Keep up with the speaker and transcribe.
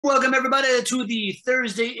Welcome, everybody, to the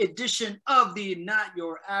Thursday edition of the Not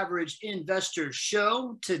Your Average Investor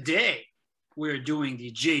Show. Today, we're doing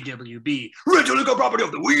the JWB Rental Income Property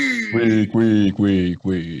of the Week.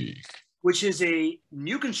 Which is a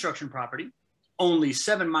new construction property, only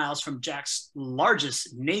 7 miles from Jack's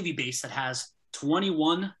largest Navy base that has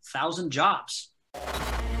 21,000 jobs.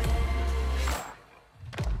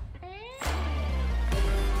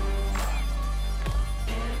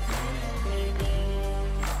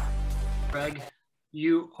 Gregg,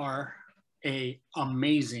 you are an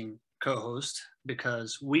amazing co-host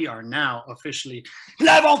because we are now officially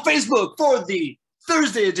live on Facebook for the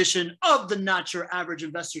Thursday edition of the Not Your Average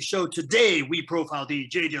Investor Show. Today, we profile the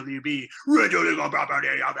JWB Rental Income Property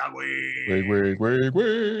of the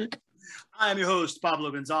Week. I am your host,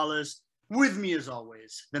 Pablo Gonzalez. With me, as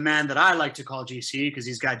always, the man that I like to call GC because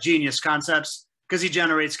he's got genius concepts, because he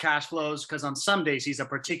generates cash flows, because on some days he's a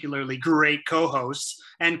particularly great co-host,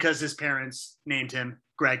 and because his parents named him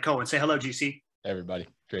Gregg Cohen. Say hello, GC. Hey, everybody.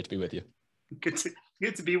 Great to be with you. Good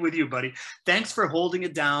to be with you, buddy. Thanks for holding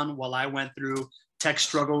it down while I went through tech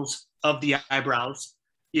struggles of the eyebrows.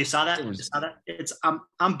 You saw that? You saw that?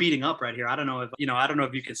 I'm beating up right here. I don't know if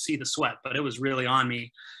you can see the sweat, but it was really on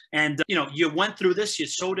me. And you went through this. You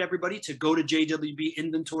showed everybody to go to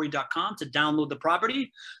jwbinventory.com to download the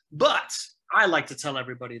property. But I like to tell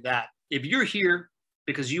everybody that if you're here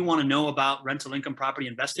because you want to know about rental income property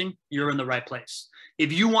investing, you're in the right place.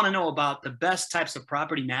 If you want to know about the best types of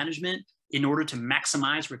property management in order to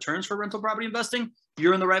maximize returns for rental property investing,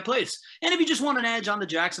 you're in the right place. And if you just want an edge on the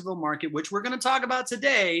Jacksonville market, which we're going to talk about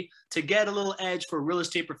today, to get a little edge for real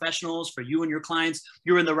estate professionals, for you and your clients,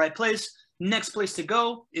 you're in the right place. Next place to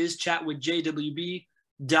go is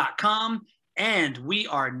chatwithjwb.com. And we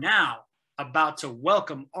are now about to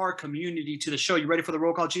welcome our community to the show. You ready for the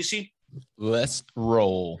roll call, GC? Let's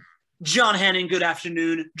roll. John Hannon, good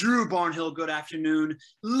afternoon. Drew Barnhill, good afternoon.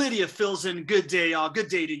 Lydia Filson, good day, y'all. Good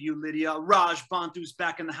day to you, Lydia. Raj Banthu's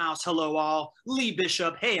back in the house. Hello, all. Lee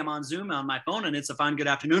Bishop, hey, I'm on Zoom on my phone, and it's a fine good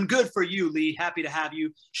afternoon. Good for you, Lee. Happy to have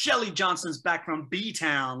you. Shelly Johnson's back from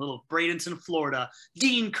B-Town, little Bradenton, Florida.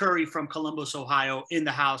 Dean Curry from Columbus, Ohio, in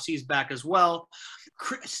the house. He's back as well.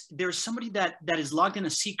 Chris, there's somebody that is logged in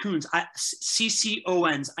as CCONs.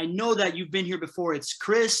 I know that you've been here before. It's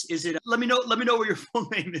Chris. Is it? Let me know what your full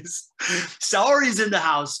name is. Saori's in the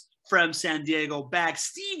house from San Diego. Back.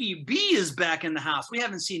 Stevie B is back in the house. We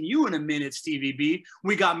haven't seen you in a minute, Stevie B.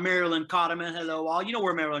 We got Marilyn Cotterman. Hello, all. You know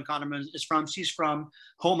where Marilyn Cotterman is from. She's from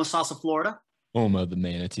Homosassa, Florida. Home of the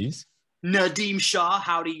manatees. Nadeem Shah.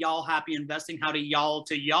 Howdy, y'all. Happy investing. Howdy, y'all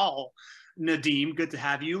to y'all. Nadeem, good to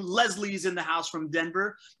have you. Leslie's in the house from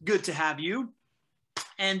Denver. Good to have you.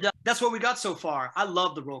 And that's what we got so far. I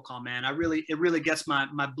love the roll call, man. It really gets my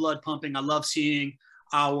blood pumping. I love seeing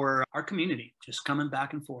our community just coming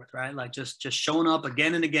back and forth, right? Like just showing up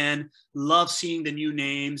again and again. Love seeing the new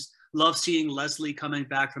names. Love seeing Leslie coming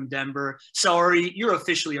back from Denver. Sorry, you're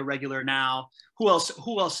officially a regular now. Who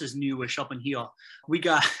else is newish up in here? We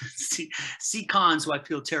got C-Cons, who I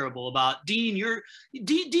feel terrible about. Dean,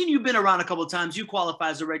 you've been around a couple of times. You qualify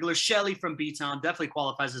as a regular. Shelly from B-Town definitely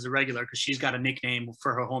qualifies as a regular because she's got a nickname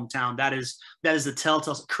for her hometown. That is the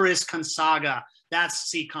telltale. Chris Consaga, that's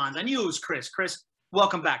C-Cons. I knew it was Chris. Chris,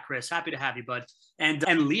 welcome back, Chris. Happy to have you, bud. And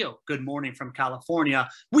Leo, good morning from California.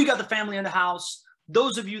 We got the family in the house.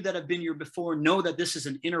 Those of you that have been here before know that this is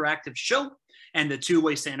an interactive show, and the two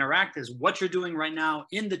ways to interact is what you're doing right now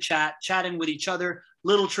in the chat, chatting with each other.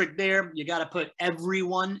 Little trick there, you got to put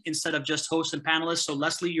everyone instead of just hosts and panelists. So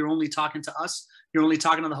Leslie, you're only talking to us. You're only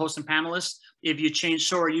talking to the hosts and panelists. If you change,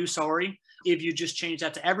 so are you, sorry. If you just change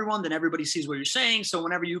that to everyone, then everybody sees what you're saying. So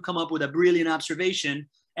whenever you come up with a brilliant observation,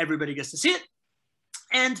 everybody gets to see it.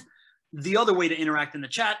 And the other way to interact in the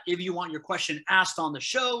chat, if you want your question asked on the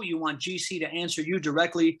show, you want GC to answer you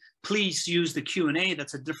directly, please use the Q&A.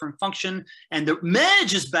 That's a different function. And the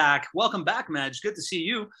Medj is back. Welcome back, Medj. Good to see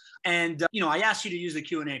you. And, I asked you to use the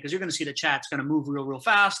Q&A because you're going to see the chat's going to move real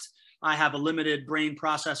fast. I have a limited brain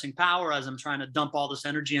processing power as I'm trying to dump all this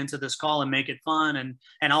energy into this call and make it fun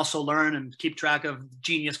and also learn and keep track of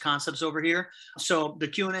genius concepts over here. So the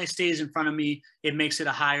Q&A stays in front of me. It makes it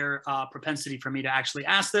a higher propensity for me to actually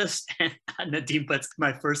ask this. And Nadeem puts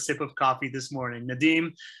my first sip of coffee this morning.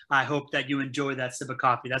 Nadeem, I hope that you enjoy that sip of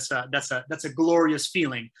coffee. That's a glorious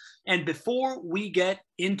feeling. And before we get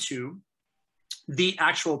into the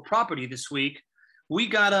actual property this week, we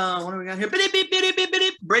got what do we got here?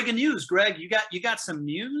 Breaking news, Gregg. You got some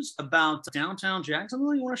news about downtown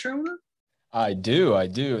Jacksonville you want to share with us? I do.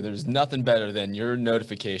 There's nothing better than your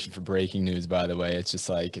notification for breaking news, by the way. It's just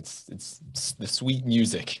like it's the sweet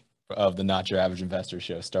music of the Not Your Average Investor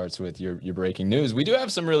show starts with your breaking news. We do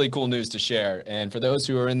have some really cool news to share. And for those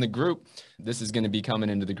who are in the group, this is going to be coming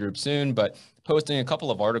into the group soon, but posting a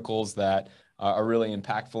couple of articles that are really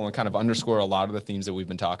impactful and kind of underscore a lot of the themes that we've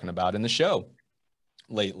been talking about in the show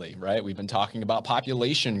lately, right? We've been talking about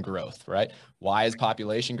population growth, right? Why is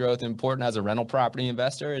population growth important as a rental property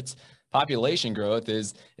investor? It's population growth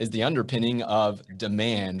is the underpinning of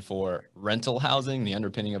demand for rental housing, the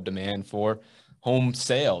underpinning of demand for home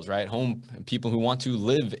sales, right? Home people who want to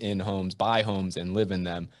live in homes, buy homes and live in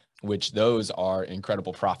them, which those are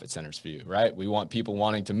incredible profit centers for you, right? We want people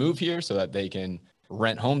wanting to move here so that they can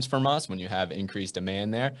rent homes from us. When you have increased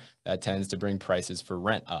demand there, that tends to bring prices for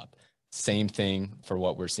rent up. Same thing for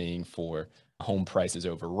what we're seeing for home prices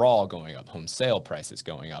overall going up, home sale prices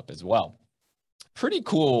going up as well. Pretty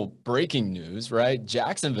cool breaking news, right?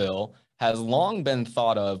 Jacksonville has long been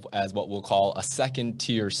thought of as what we'll call a second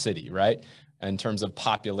tier city, right? In terms of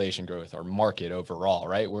population growth or market overall,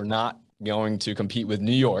 right? We're not going to compete with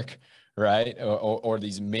New York, right? Or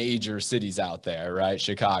these major cities out there, right?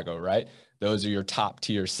 Chicago, right? Those are your top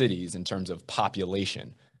tier cities in terms of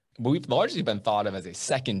population. But we've largely been thought of as a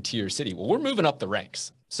second tier city. Well, we're moving up the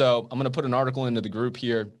ranks. So I'm going to put an article into the group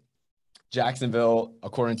here. Jacksonville,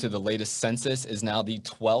 according to the latest census, is now the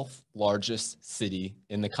 12th largest city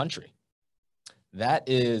in the country. That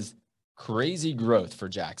is crazy growth for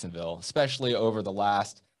Jacksonville, especially over the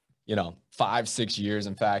last, 5-6 years.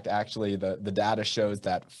 In fact, actually, the data shows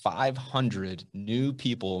that 500 new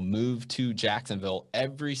people move to Jacksonville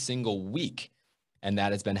every single week. And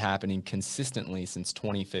that has been happening consistently since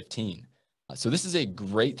 2015. So this is a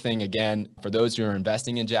great thing. Again, for those who are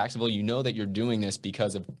investing in Jacksonville, you know that you're doing this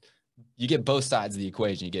because you get both sides of the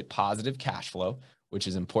equation. You get positive cash flow, which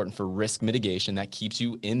is important for risk mitigation. That keeps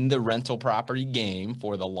you in the rental property game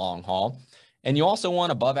for the long haul. And you also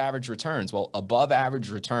want above average returns. Well, above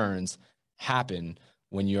average returns happen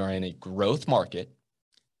when you are in a growth market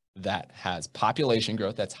that has population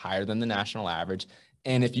growth that's higher than the national average.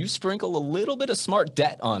 And if you sprinkle a little bit of smart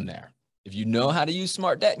debt on there, if you know how to use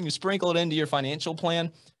smart debt and you sprinkle it into your financial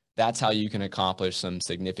plan, that's how you can accomplish some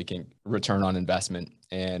significant return on investment.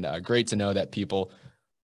 And great to know that people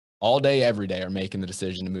all day, every day are making the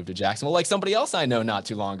decision to move to Jacksonville. Like somebody else I know not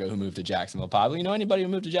too long ago who moved to Jacksonville. Pablo, you know anybody who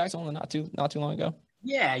moved to Jacksonville not too long ago?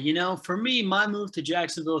 Yeah, for me, my move to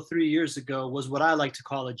Jacksonville 3 years ago was what I like to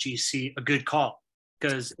call a GC, a good call,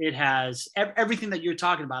 because it has everything that you're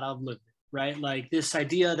talking about. I've lived it, right? Like this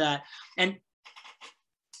idea that in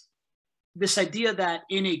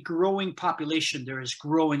a growing population, there is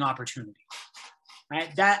growing opportunity,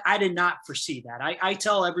 right? That I did not foresee that. I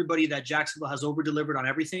tell everybody that Jacksonville has over-delivered on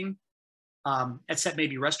everything, except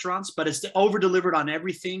maybe restaurants, but it's over-delivered on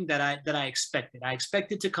everything that I expected. I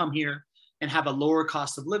expected to come here and have a lower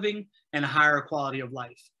cost of living and a higher quality of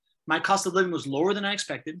life. My cost of living was lower than I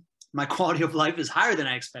expected. My quality of life is higher than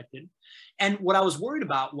I expected. And what I was worried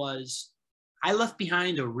about was I left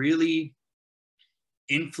behind a really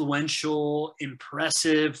influential,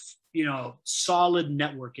 impressive, solid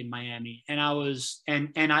network in Miami. And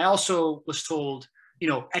I also was told,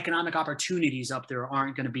 economic opportunities up there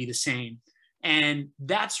aren't going to be the same. And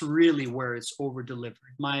that's really where it's over delivered.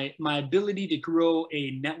 My ability to grow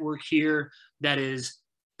a network here that is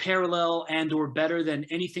parallel and or better than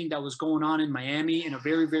anything that was going on in Miami in a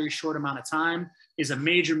very, very short amount of time is a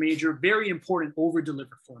major, very important over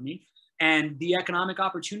deliver for me. And the economic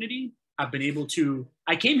opportunity, I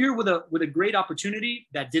came here with a great opportunity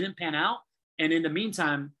that didn't pan out. And in the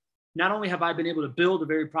meantime, not only have I been able to build a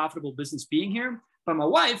very profitable business being here, but my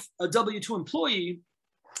wife, a W-2 employee,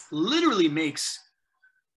 literally makes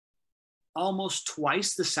almost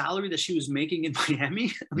twice the salary that she was making in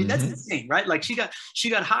Miami. I mean, that's insane, right? Like she got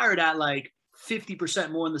hired at like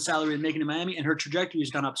 50% more than the salary than making in Miami, and her trajectory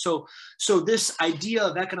has gone up. So this idea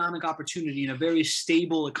of economic opportunity in a very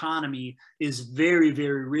stable economy is very,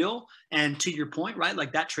 very real. And to your point, right?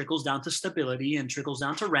 Like that trickles down to stability and trickles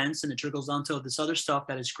down to rents and it trickles down to this other stuff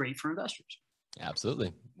that is great for investors.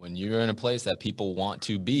 Absolutely. When you're in a place that people want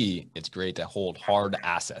to be, it's great to hold hard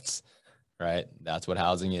assets, right? That's what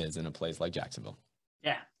housing is in a place like Jacksonville.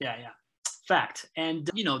 Yeah. Fact. And,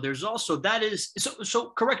 there's also, that is,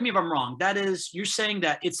 so correct me if I'm wrong. That is, you're saying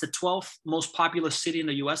that it's the 12th most populous city in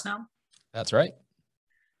the US now? That's right.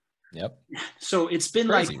 Yep. So it's been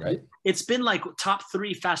crazy, like, right? It's been like top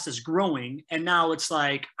 3 fastest growing. And now it's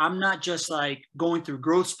like, I'm not just like going through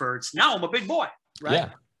growth spurts. Now I'm a big boy, right? Yeah.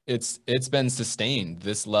 It's been sustained.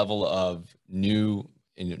 This level of new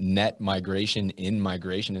net migration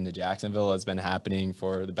into Jacksonville has been happening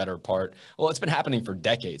for the better part. Well, it's been happening for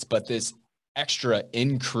decades, but this extra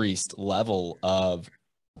increased level of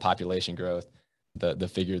population growth the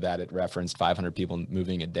figure that it referenced, 500 people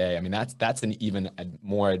moving a day. I mean, that's an even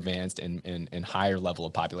more advanced and higher level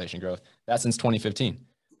of population growth. That's since 2015.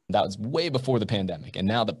 That was way before the pandemic. And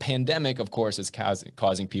now the pandemic, of course, is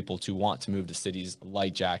causing people to want to move to cities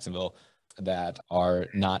like Jacksonville that are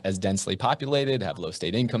not as densely populated, have low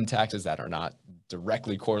state income taxes, that are not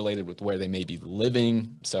directly correlated with where they may be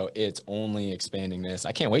living. So it's only expanding this.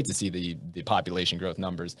 I can't wait to see the population growth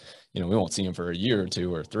numbers. We won't see them for a year or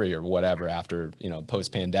two or three or whatever after,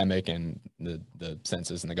 post pandemic and the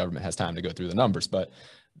census and the government has time to go through the numbers. But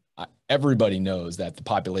everybody knows that the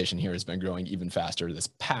population here has been growing even faster this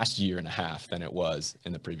past year and a half than it was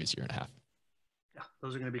in the previous year and a half. Yeah,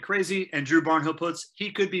 those are going to be crazy. And Drew Barnhill puts,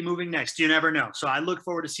 he could be moving next. You never know. So I look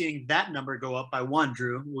forward to seeing that number go up by 1,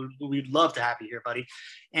 Drew. We'd love to have you here, buddy.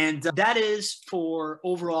 And that is for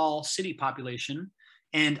overall city population.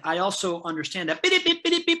 And I also understand that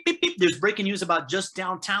there's breaking news about just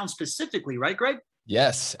downtown specifically, right, Greg?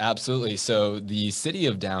 Yes, absolutely. So the city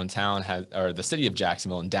of the city of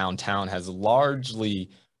Jacksonville and downtown has largely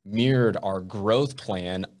mirrored our growth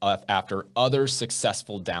plan after other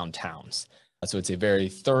successful downtowns. So it's a very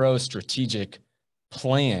thorough strategic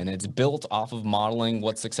plan. It's built off of modeling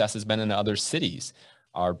what success has been in other cities.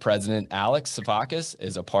 Our president, Alex Safakis,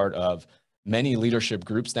 is a part of many leadership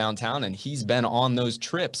groups downtown, and he's been on those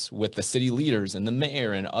trips with the city leaders and the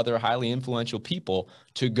mayor and other highly influential people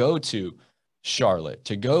to go to Charlotte,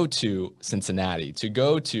 to go to Cincinnati, to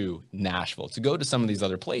go to Nashville, to go to some of these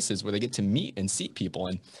other places where they get to meet and see people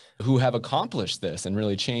and who have accomplished this and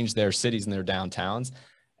really changed their cities and their downtowns.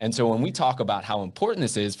 And so when we talk about how important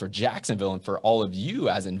this is for Jacksonville and for all of you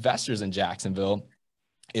as investors in Jacksonville,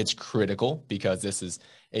 it's critical because this is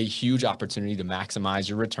a huge opportunity to maximize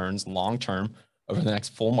your returns long-term over the next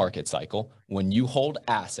full market cycle. When you hold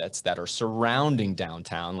assets that are surrounding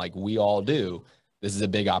downtown like we all do, this is a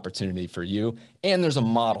big opportunity for you. And there's a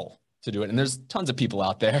model to do it. And there's tons of people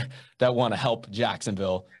out there that want to help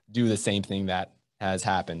Jacksonville do the same thing that has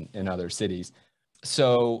happened in other cities.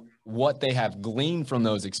 So what they have gleaned from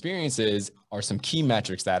those experiences are some key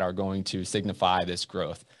metrics that are going to signify this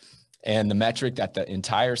growth. And the metric that the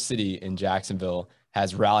entire city in Jacksonville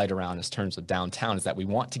has rallied around in terms of downtown is that we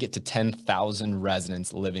want to get to 10,000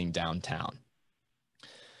 residents living downtown.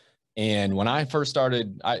 And when I first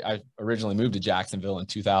started, I originally moved to Jacksonville in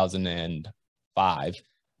 2005.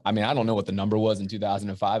 I mean, I don't know what the number was in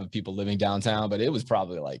 2005 of people living downtown, but it was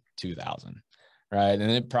probably like 2,000, right? And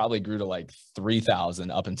it probably grew to like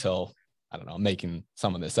 3,000 up until, I don't know, I'm making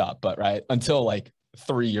some of this up, but right, until like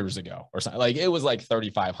 3 years ago or something. Like it was like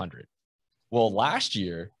 3,500. Well, last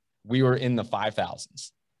year we were in the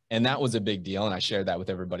 5,000s, and that was a big deal. And I shared that with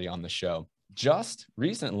everybody on the show. Just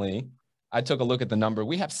recently, I took a look at the number.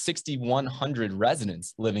 We have 6,100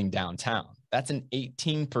 residents living downtown. That's an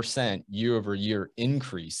 18% year over year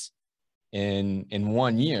increase in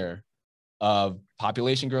 1 year of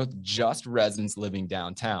population growth, just residents living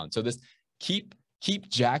downtown. So this keep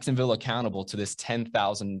Jacksonville accountable to this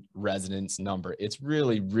 10,000 residents number. It's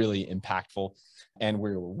really, really impactful, and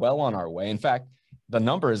we're well on our way. In fact, the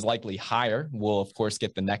number is likely higher. We'll, of course,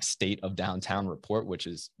 get the next state of downtown report, which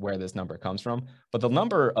is where this number comes from. But the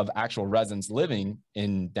number of actual residents living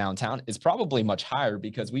in downtown is probably much higher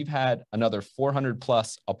because we've had another 400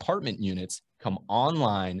 plus apartment units come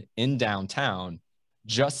online in downtown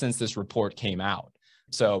just since this report came out.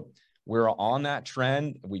 So we're on that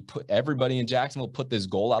trend. We put everybody in Jacksonville, put this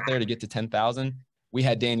goal out there to get to 10,000. We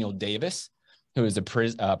had Daniel Davis, who is the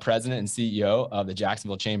president and CEO of the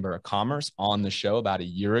Jacksonville Chamber of Commerce, on the show about a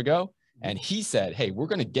year ago. And he said, hey, we're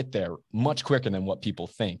going to get there much quicker than what people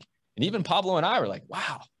think. And even Pablo and I were like,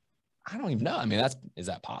 wow, I don't even know. I mean, is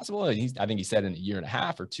that possible? I think he said in a year and a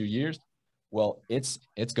half or 2 years. Well, it's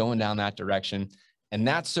going down that direction. And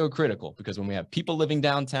that's so critical because when we have people living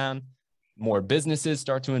downtown, more businesses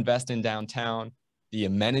start to invest in downtown. The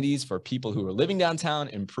amenities for people who are living downtown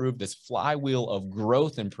improve. This flywheel of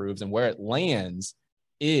growth improves, and where it lands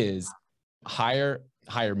is higher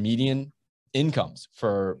median incomes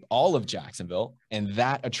for all of Jacksonville, and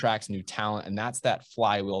that attracts new talent, and that's that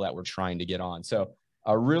flywheel that we're trying to get on. So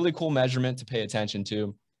a really cool measurement to pay attention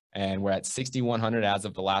to, and we're at 6,100 as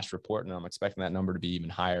of the last report, and I'm expecting that number to be even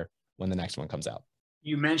higher when the next one comes out.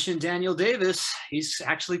 You mentioned Daniel Davis. He's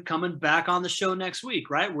actually coming back on the show next week,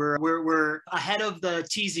 right? We're ahead of the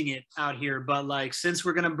teasing it out here, but like, since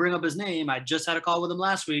we're going to bring up his name, I just had a call with him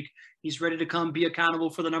last week. He's ready to come be accountable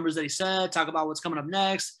for the numbers that he said, talk about what's coming up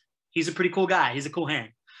next. He's a pretty cool guy. He's a cool hang,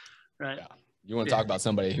 right? Yeah. You want to talk about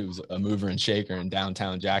somebody who's a mover and shaker in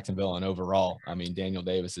downtown Jacksonville and overall. I mean, Daniel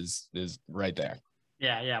Davis is right there.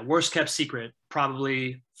 Yeah, yeah. Worst kept secret.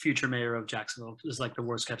 Probably future mayor of Jacksonville is like the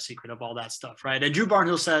worst kept secret of all that stuff, right? And Drew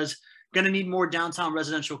Barnhill says, going to need more downtown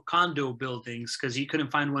residential condo buildings because he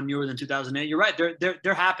couldn't find one newer than 2008. You're right.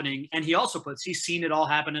 They're happening. And he also puts, he's seen it all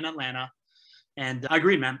happen in Atlanta. And I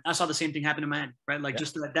agree, man. I saw the same thing happen in Miami, right? Like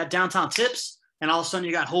just that downtown tips. And all of a sudden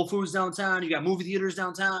you got Whole Foods downtown, you got movie theaters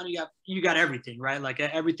downtown, you got everything, right? Like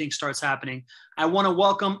everything starts happening. I want to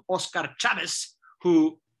welcome Oscar Chavez,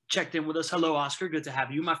 who checked in with us. Hello, Oscar. Good to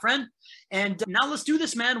have you, my friend. And now let's do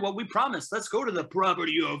this, man. What we promised. Let's go to the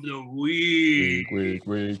property of the week. Week.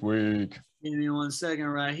 Give me 1 second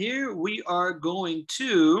right here. We are going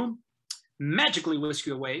to magically whisk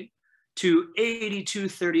you away to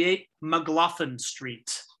 8238 McLaughlin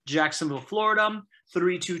Street, Jacksonville, Florida,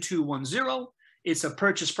 32210. It's a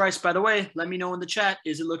purchase price, by the way. Let me know in the chat.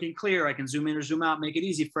 Is it looking clear? I can zoom in or zoom out, make it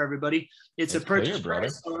easy for everybody. It's a purchase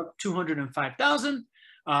price of $205,000.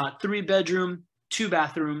 3-bedroom,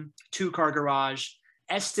 2-bathroom, 2-car garage,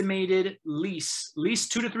 estimated lease 2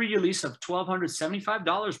 to 3 year lease of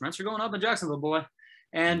 $1,275. Rents are going up in Jacksonville, boy.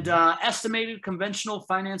 And estimated conventional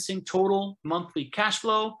financing total monthly cash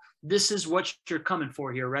flow. This is what you're coming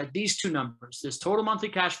for here, right? These two numbers, this total monthly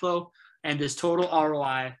cash flow and this total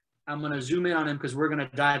ROI. I'm going to zoom in on him because we're going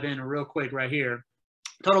to dive in real quick right here.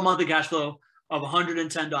 Total monthly cash flow of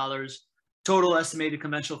 $110. Total estimated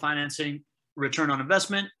conventional financing return on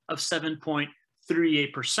investment of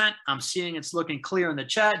 7.38%. I'm seeing it's looking clear in the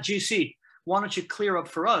chat. GC, why don't you clear up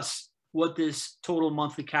for us what this total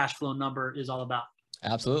monthly cash flow number is all about?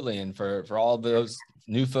 Absolutely. And for all those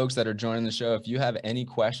new folks that are joining the show, if you have any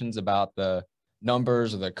questions about the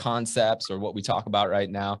numbers or the concepts or what we talk about right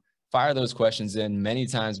now, fire those questions in. Many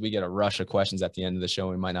times we get a rush of questions at the end of the show.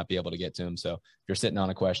 We might not be able to get to them. So if you're sitting on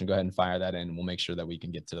a question, go ahead and fire that in and we'll make sure that we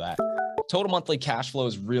can get to that. Total monthly cash flow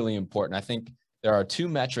is really important. I think there are two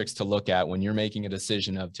metrics to look at when you're making a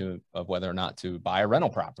decision of whether or not to buy a rental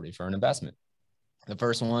property for an investment. The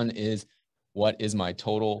first one is, what is my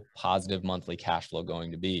total positive monthly cash flow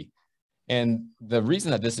going to be? And the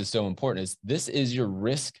reason that this is so important is this is your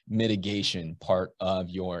risk mitigation part of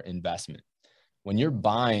your investment. When you're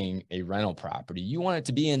buying a rental property, you want it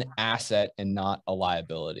to be an asset and not a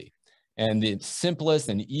liability. And the simplest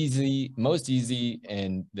and most easy,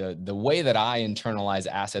 and the way that I internalize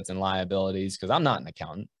assets and liabilities, because I'm not an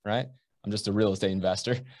accountant, right? I'm just a real estate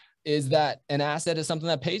investor, is that an asset is something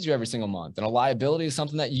that pays you every single month. And a liability is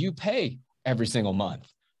something that you pay every single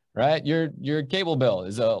month, right? Your cable bill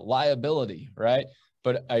is a liability, right?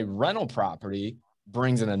 But a rental property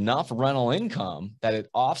brings in enough rental income that it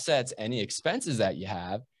offsets any expenses that you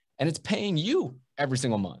have, and it's paying you every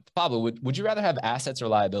single month. Pablo, would you rather have assets or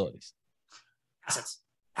liabilities?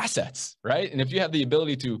 Assets, right? And if you have the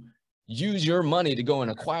ability to use your money to go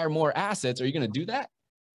and acquire more assets, are you going to do that?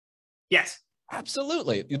 Yes.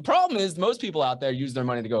 Absolutely. The problem is most people out there use their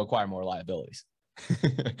money to go acquire more liabilities.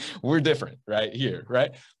 We're different right here,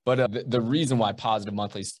 right? But the reason why positive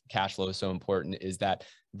monthly cash flow is so important is that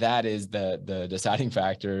is the deciding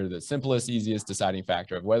factor, the simplest, easiest deciding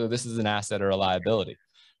factor of whether this is an asset or a liability,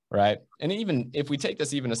 right? And even if we take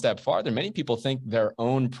this even a step farther, many people think their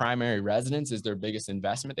own primary residence is their biggest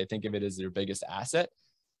investment. They think of it as their biggest asset.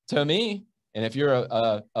 To me, and if you're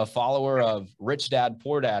a follower of Rich Dad,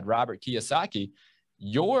 Poor Dad, Robert Kiyosaki,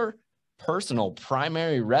 your personal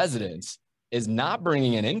primary residence is not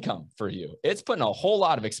bringing in income for you. It's putting a whole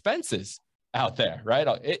lot of expenses out there, right?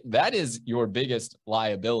 That is your biggest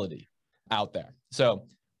liability out there. So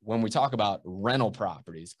when we talk about rental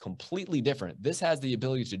properties, completely different. This has the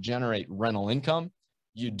ability to generate rental income.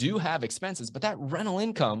 You do have expenses, but that rental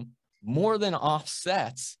income more than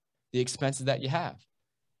offsets the expenses that you have.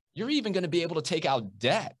 You're even going to be able to take out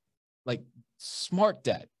debt, like smart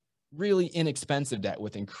debt, really inexpensive debt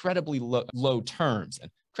with incredibly low terms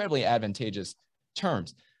and incredibly advantageous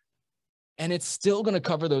terms. And it's still going to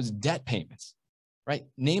cover those debt payments, right?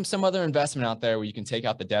 Name some other investment out there where you can take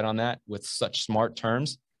out the debt on that with such smart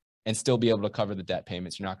terms and still be able to cover the debt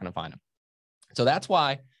payments. You're not going to find them. So that's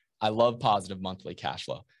why I love positive monthly cash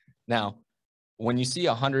flow. Now, when you see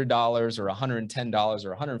 $100 or $110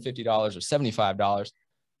 or $150 or $75,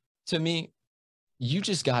 to me, you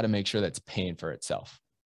just got to make sure that's paying for itself,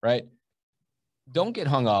 right? Don't get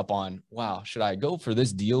hung up on, wow, should I go for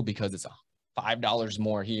this deal because it's $5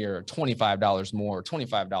 more here, or $25 more, or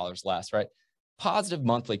 $25 less, right? Positive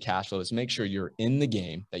monthly cash flow is make sure you're in the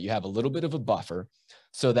game, that you have a little bit of a buffer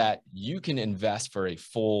so that you can invest for a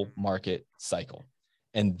full market cycle.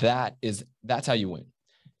 And that's how you win.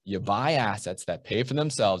 You buy assets that pay for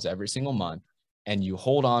themselves every single month, and you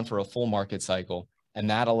hold on for a full market cycle. And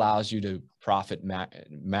that allows you to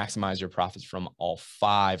maximize your profits from all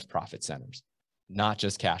 5 profit centers, not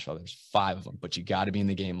just cash flow. There's 5 of them, but you got to be in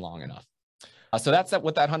the game long enough. So that's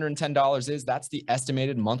what that $110 is. That's the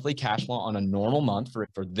estimated monthly cash flow on a normal month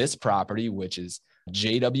for this property, which is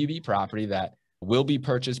JWB property that will be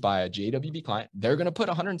purchased by a JWB client. They're going to put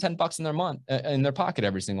 $110 in their pocket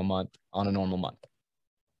every single month on a normal month.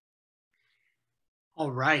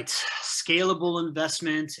 All right. Scalable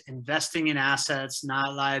investment, investing in assets,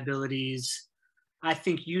 not liabilities. I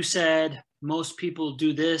think you said most people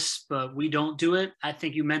do this, but we don't do it. I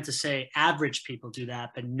think you meant to say average people do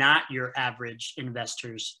that, but not your average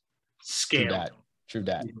investors scale. True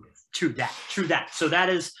that. So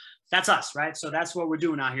that's us, right? So that's what we're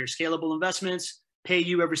doing out here. Scalable investments, pay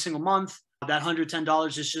you every single month. That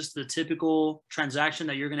 $110 is just the typical transaction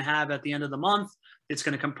that you're going to have at the end of the month. It's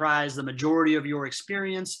going to comprise the majority of your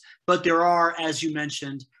experience, but there are, as you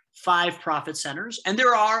mentioned, 5 profit centers, and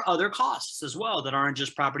there are other costs as well that aren't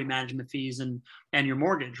just property management fees and your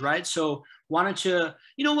mortgage, right? So why don't you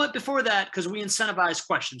know what, before that, because we incentivize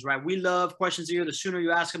questions, right? We love questions here. The sooner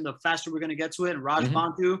you ask them, the faster we're going to get to it. And Raj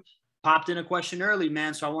Bantu popped in a question early,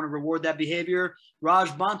 man. So I want to reward that behavior.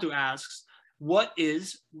 Raj Bantu asks, what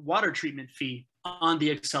is water treatment fee on the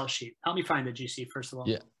Excel sheet? Help me find it, GC, first of all.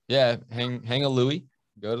 Yeah. Hang a Louis,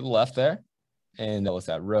 go to the left there. And what's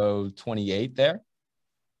that, row 28 there?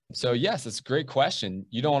 So yes, it's a great question.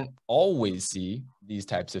 You don't always see these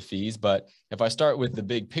types of fees, but if I start with the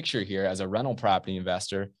big picture here as a rental property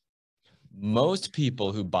investor, most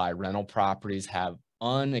people who buy rental properties have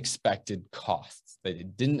unexpected costs that they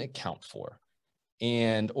didn't account for,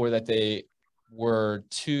 or that they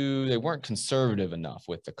weren't conservative enough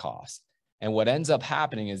with the cost. And what ends up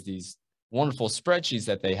happening is these wonderful spreadsheets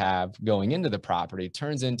that they have going into the property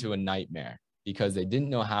turns into a nightmare because they didn't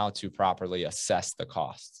know how to properly assess the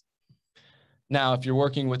costs. Now, if you're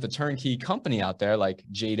working with a turnkey company out there, like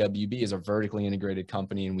JWB is a vertically integrated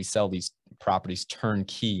company, and we sell these properties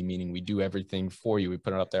turnkey, meaning we do everything for you. We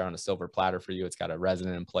put it up there on a silver platter for you. It's got a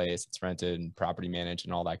resident in place, it's rented and property managed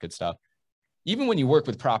and all that good stuff. Even when you work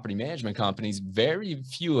with property management companies, very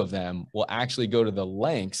few of them will actually go to the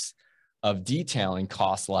lengths of detailing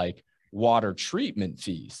costs like water treatment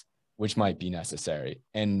fees, which might be necessary,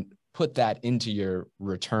 and put that into your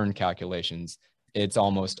return calculations. It's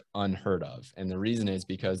almost unheard of. And the reason is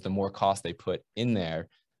because the more cost they put in there,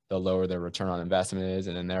 the lower their return on investment is.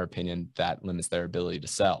 And in their opinion, that limits their ability to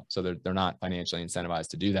sell. So they're not financially incentivized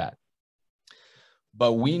to do that.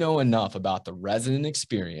 But we know enough about the resident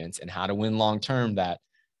experience and how to win long-term that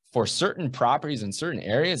for certain properties in certain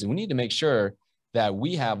areas, we need to make sure that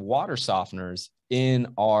we have water softeners in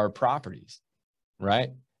our properties, right?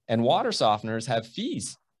 And water softeners have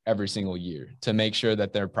fees every single year to make sure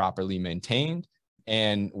that they're properly maintained.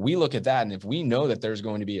 And we look at that, and if we know that there's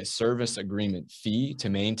going to be a service agreement fee to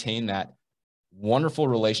maintain that wonderful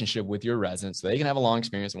relationship with your residents so they can have a long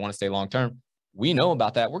experience and want to stay long-term, we know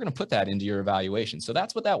about that. We're going to put that into your evaluation. So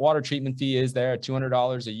that's what that water treatment fee is there,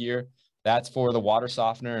 $200 a year. That's for the water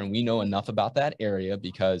softener. And we know enough about that area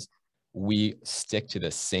because we stick to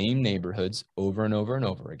the same neighborhoods over and over and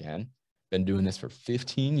over again. Been doing this for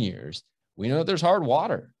 15 years. We know that there's hard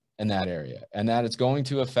water in that area and that it's going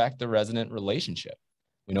to affect the resident relationship.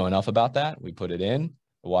 We know enough about that. We put it in,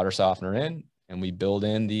 the water softener in, and we build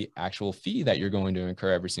in the actual fee that you're going to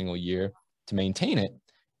incur every single year to maintain it.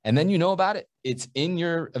 And then you know about it. It's in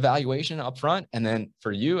your evaluation up front. And then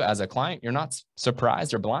for you as a client, you're not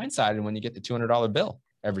surprised or blindsided when you get the $200 bill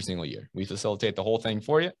every single year. We facilitate the whole thing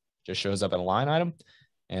for you. Just shows up in a line item.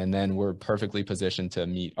 And then we're perfectly positioned to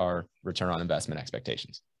meet our return on investment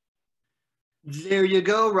expectations. There you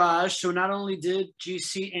go, Raj. So not only did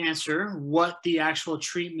GC answer what the actual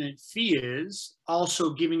treatment fee is,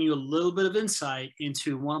 also giving you a little bit of insight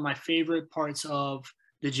into one of my favorite parts of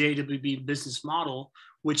the JWB business model,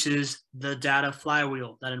 which is the data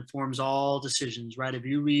flywheel that informs all decisions, right? If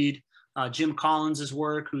you read Jim Collins'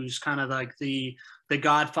 work, who's kind of like the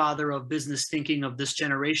godfather of business thinking of this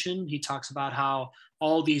generation, he talks about how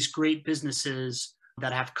all these great businesses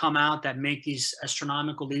that have come out that make these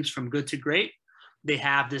astronomical leaps from good to great, they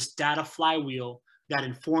have this data flywheel that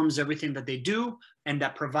informs everything that they do and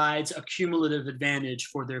that provides a cumulative advantage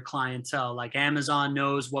for their clientele. Like Amazon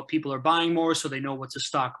knows what people are buying more, so they know what to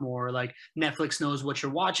stock more. Like Netflix knows what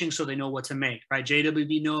you're watching, so they know what to make, right?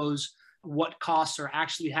 JWB knows what costs are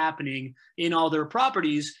actually happening in all their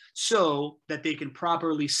properties so that they can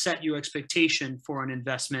properly set your expectation for an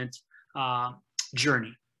investment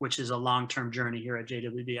journey, which is a long-term journey here at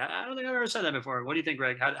JWB. I don't think I've ever said that before. What do you think,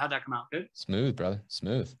 Greg? How'd that come out? Good? Smooth, brother.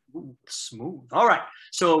 Smooth. Ooh, smooth. All right.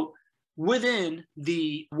 So within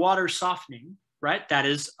the water softening, right? That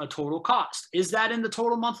is a total cost. Is that in the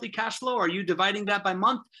total monthly cash flow? Are you dividing that by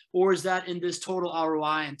month, or is that in this total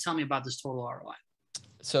ROI? And tell me about this total ROI.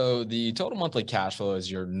 So the total monthly cash flow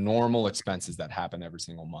is your normal expenses that happen every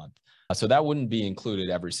single month. So that wouldn't be included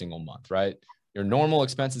every single month, right? Your normal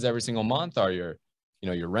expenses every single month are your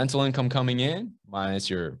rental income coming in minus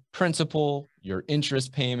your principal, your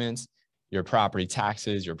interest payments, your property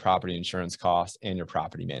taxes, your property insurance costs, and your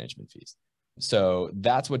property management fees. So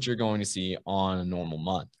that's what you're going to see on a normal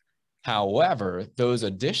month. However, those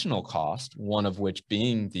additional costs, one of which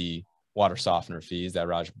being the water softener fees that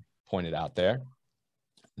Raj pointed out there,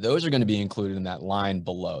 those are going to be included in that line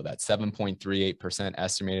below, that 7.38%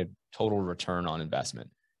 estimated total return on investment.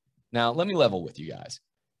 Now, let me level with you guys.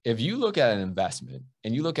 If you look at an investment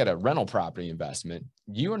and you look at a rental property investment,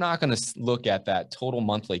 you are not going to look at that total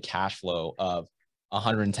monthly cash flow of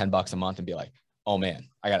 $110 a month and be like, oh man,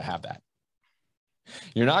 I got to have that.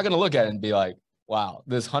 You're not going to look at it and be like, wow,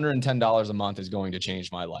 this $110 a month is going to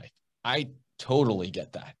change my life. I totally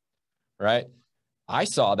get that, right? I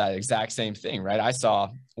saw that exact same thing, right? I saw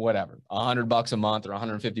whatever, $100 a month or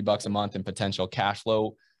 $150 a month in potential cash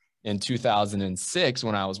flow in 2006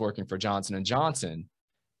 when I was working for Johnson & Johnson.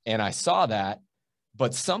 And I saw that,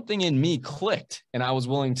 but something in me clicked and I was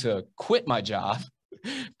willing to quit my job,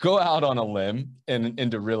 go out on a limb and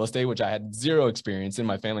into real estate, which I had zero experience in,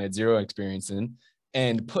 my family had zero experience in,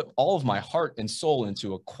 and put all of my heart and soul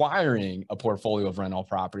into acquiring a portfolio of rental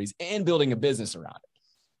properties and building a business around it.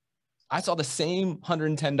 I saw the same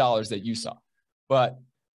 $110 that you saw, but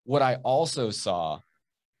what I also saw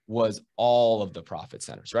was all of the profit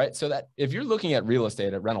centers, right? So that if you're looking at real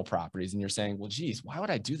estate at rental properties and you're saying, well, geez, why would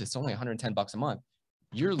I do this? It's only $110 a month.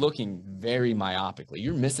 You're looking very myopically.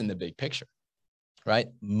 You're missing the big picture, right?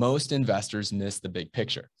 Most investors miss the big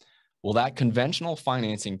picture. Well, that conventional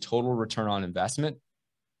financing total return on investment,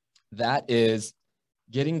 that is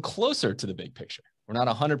getting closer to the big picture. We're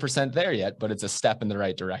not 100% there yet, but it's a step in the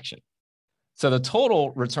right direction. So the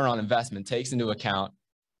total return on investment takes into account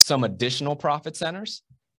some additional profit centers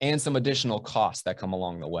and some additional costs that come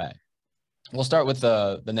along the way. We'll start with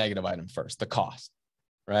the negative item first, the cost,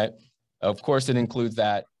 right? Of course, it includes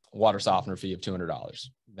that water softener fee of $200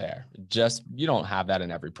 there. Just, you don't have that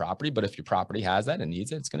in every property, but if your property has that and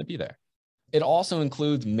needs it, it's going to be there. It also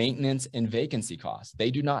includes maintenance and vacancy costs.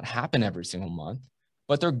 They do not happen every single month,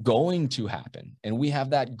 but they're going to happen. And we have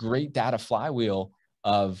that great data flywheel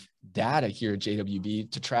of data here at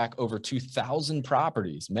JWB to track over 2,000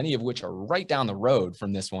 properties, many of which are right down the road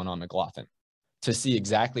from this one on McLaughlin, to see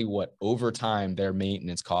exactly what over time their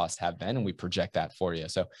maintenance costs have been. And we project that for you.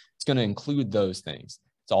 So it's going to include those things.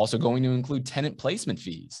 It's also going to include tenant placement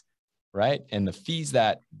fees, right? And the fees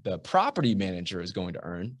that the property manager is going to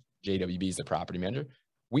earn, JWB is the property manager,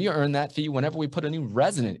 we earn that fee whenever we put a new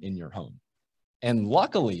resident in your home. And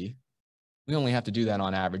luckily, we only have to do that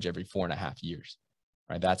on average every 4.5 years.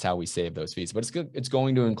 Right, that's how we save those fees, but it's good. It's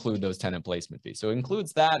going to include those tenant placement fees. So it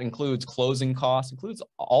includes that, includes closing costs, includes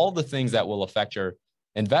all the things that will affect your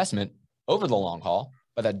investment over the long haul,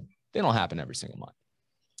 but that they don't happen every single month.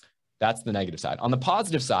 That's the negative side. On the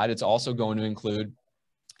positive side, it's also going to include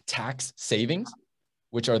tax savings,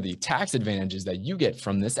 which are the tax advantages that you get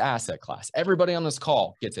from this asset class. Everybody on this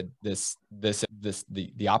call gets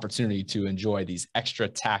the opportunity to enjoy these extra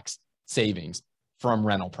tax savings from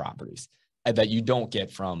rental properties that you don't get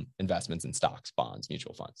from investments in stocks, bonds,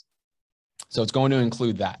 mutual funds. So it's going to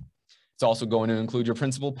include that. It's also going to include your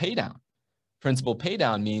principal pay down. Principal pay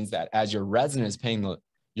down means that as your resident is paying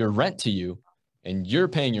your rent to you and you're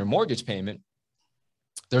paying your mortgage payment,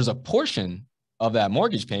 there's a portion of that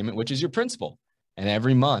mortgage payment, which is your principal. And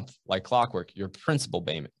every month, like clockwork, your principal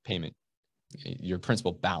payment, your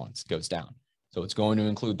principal balance goes down. So it's going to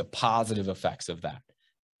include the positive effects of that.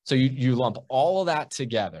 So you lump all of that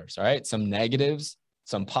together, right? Some negatives,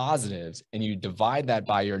 some positives, and you divide that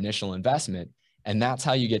by your initial investment. And that's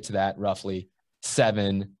how you get to that roughly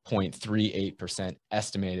 7.38%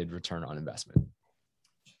 estimated return on investment.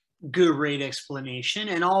 Great explanation.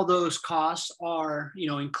 And all those costs are,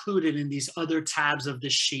 included in these other tabs of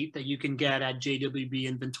this sheet that you can get at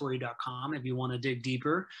jwbinventory.com if you want to dig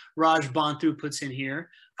deeper. Raj Bantu puts in here,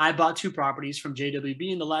 I bought 2 properties from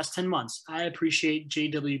JWB in the last 10 months. I appreciate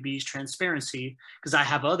JWB's transparency because I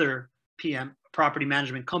have other property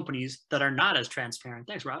management companies that are not as transparent.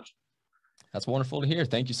 Thanks, Raj. That's wonderful to hear.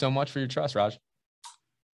 Thank you so much for your trust, Raj. Do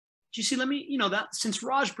you see, that since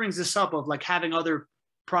Raj brings this up of like having other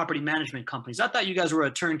property management companies, I thought you guys were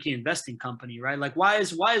a turnkey investing company, right? Like why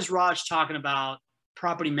is Raj talking about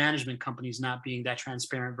property management companies not being that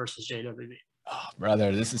transparent versus JWB? Oh,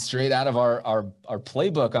 brother, this is straight out of our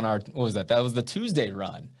playbook on our, what was that? That was the Tuesday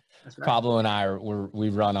run. That's right. Pablo and I we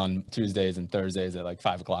run on Tuesdays and Thursdays at like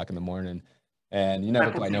 5 o'clock in the morning, and you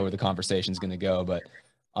never quite know where the conversation's going to go. But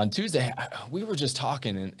on Tuesday, we were just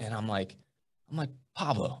talking, and I'm like,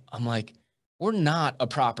 Pablo, I'm like, we're not a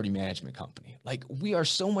property management company. Like, we are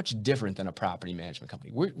so much different than a property management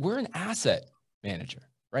company. We're an asset manager,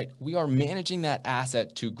 right? We are managing that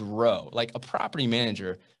asset to grow. Like, a property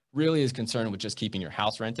manager really is concerned with just keeping your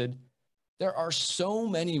house rented. There are so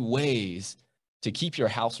many ways to keep your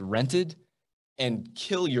house rented and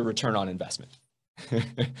kill your return on investment,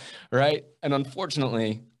 right? And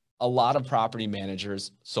unfortunately, a lot of property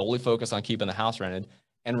managers solely focus on keeping the house rented,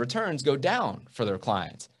 and returns go down for their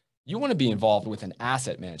clients. You want to be involved with an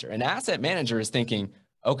asset manager. An asset manager is thinking,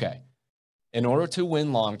 okay, in order to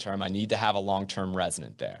win long-term, I need to have a long-term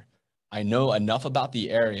resident there. I know enough about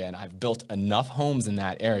the area, and I've built enough homes in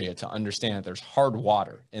that area to understand that there's hard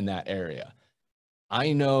water in that area.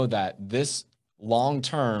 I know that this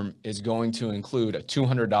long-term is going to include a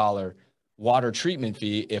 $200 water treatment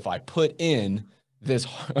fee if I put in this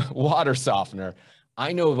water softener.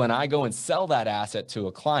 I know when I go and sell that asset to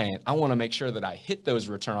a client, I want to make sure that I hit those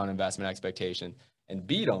return on investment expectations and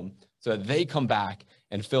beat them so that they come back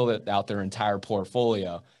and fill out their entire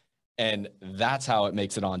portfolio. And that's how it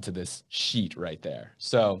makes it onto this sheet right there.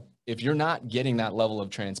 So if you're not getting that level of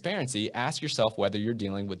transparency, ask yourself whether you're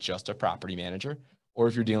dealing with just a property manager or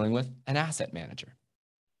if you're dealing with an asset manager.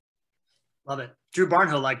 Love it. Drew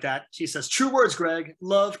Barnhill like that. She says, true words, Greg.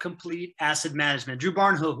 Love complete asset management. Drew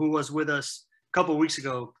Barnhill, who was with us a couple of weeks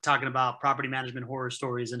ago talking about property management horror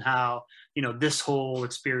stories and how, you know, this whole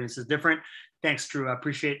experience is different. Thanks, Drew. I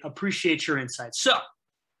appreciate your insights. So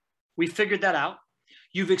we figured that out.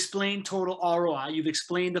 You've explained total ROI. You've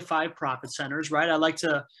explained the 5 profit centers, right? I like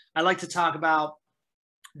to talk about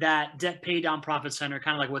that debt pay down profit center,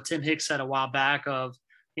 kind of like what Tim Hicks said a while back of,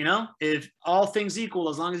 you know, if all things equal,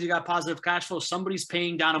 as long as you got positive cash flow, somebody's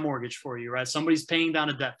paying down a mortgage for you, right? Somebody's paying down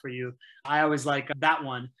a debt for you. I always like that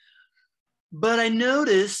one. But I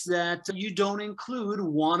noticed that you don't include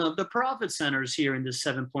one of the profit centers here in this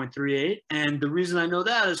 7.38. And the reason I know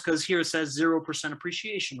that is because here it says 0%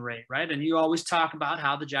 appreciation rate, right? And you always talk about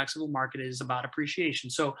how the Jacksonville market is about appreciation.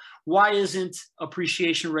 So why isn't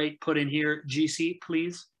appreciation rate put in here? GC,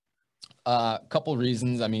 please. A couple of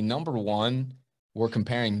reasons. I mean, number one, we're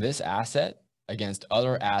comparing this asset against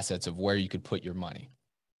other assets of where you could put your money.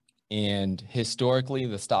 And historically,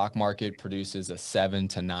 the stock market produces a 7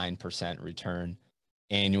 to 9% return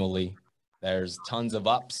annually. There's tons of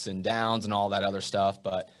ups and downs and all that other stuff,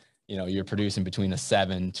 but you know, you're producing between a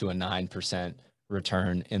 7 to a 9%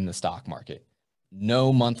 return in the stock market.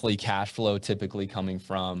 No monthly cash flow typically coming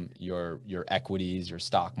from your equities, your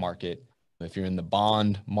stock market. If you're in the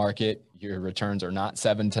bond market, your returns are not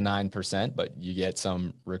 7 to 9%, but you get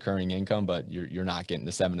some recurring income, but you're not getting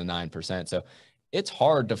the 7 to 9%. So it's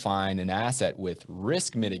hard to find an asset with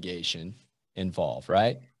risk mitigation involved,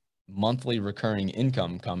 right? Monthly recurring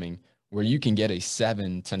income coming where you can get a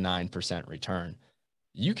 7 to 9% return.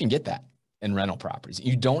 You can get that in rental properties.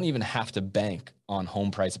 You don't even have to bank on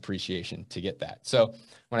home price appreciation to get that. So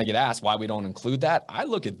when I get asked why we don't include that, I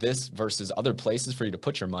look at this versus other places for you to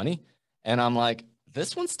put your money. And I'm like,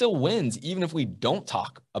 this one still wins, even if we don't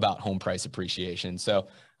talk about home price appreciation. So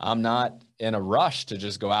I'm not in a rush to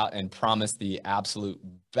just go out and promise the absolute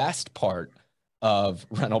best part of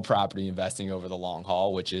rental property investing over the long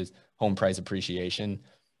haul, which is home price appreciation.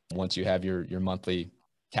 Once you have your monthly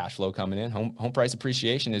cash flow coming in, home price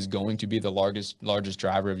appreciation is going to be the largest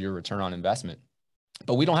driver of your return on investment.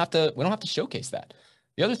 But we don't have to showcase that.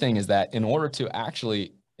 The other thing is that in order to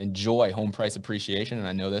actually enjoy home price appreciation, and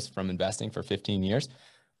I know this from investing for 15 years,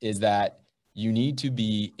 is that you need to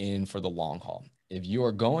be in for the long haul. If you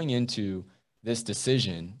are going into this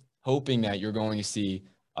decision hoping that you're going to see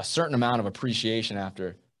a certain amount of appreciation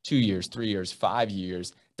after 2 years, 3 years, 5 years,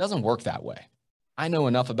 it doesn't work that way. I know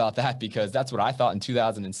enough about that because that's what I thought in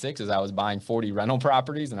 2006 as I was buying 40 rental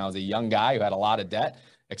properties and I was a young guy who had a lot of debt,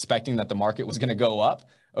 expecting that the market was going to go up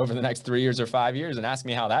over the next 3 years or 5 years, and ask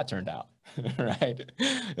me how that turned out. Right?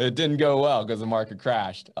 It didn't go well because the market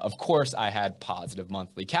crashed. Of course, I had positive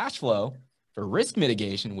monthly cash flow for risk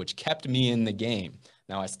mitigation, which kept me in the game.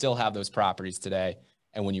 Now, I still have those properties today.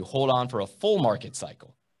 And when you hold on for a full market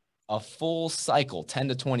cycle, a full cycle, 10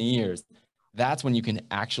 to 20 years, that's when you can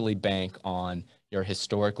actually bank on your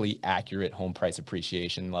historically accurate home price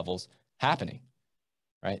appreciation levels happening,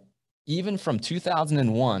 right? Even from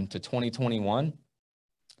 2001 to 2021,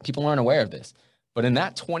 people aren't aware of this. But in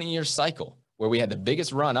that 20-year cycle where we had the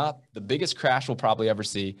biggest run up, the biggest crash we'll probably ever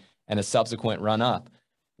see, and a subsequent run up,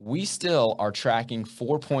 we still are tracking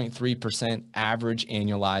 4.3% average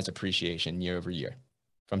annualized appreciation year over year.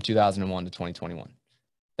 from 2001 to 2021.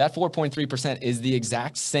 That 4.3% is the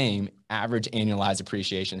exact same average annualized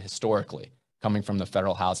appreciation historically coming from the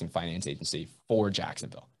Federal Housing Finance Agency for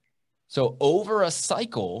Jacksonville. So over a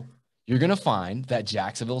cycle, you're going to find that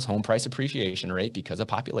Jacksonville's home price appreciation rate, because of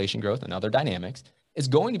population growth and other dynamics, is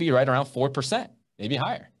going to be right around 4%, maybe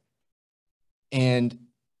higher. And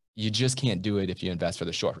you just can't do it if you invest for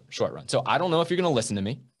the short run. So I don't know if you're going to listen to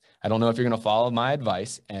me. I don't know if you're going to follow my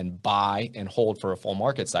advice and buy and hold for a full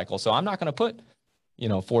market cycle. So I'm not going to put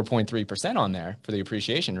 4.3% on there for the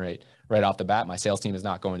appreciation rate right off the bat. My sales team is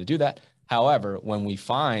not going to do that. However, when we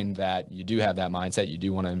find that you do have that mindset, you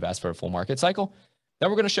do want to invest for a full market cycle, then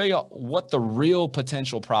we're going to show you what the real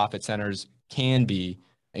potential profit centers can be,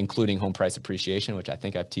 including home price appreciation, which I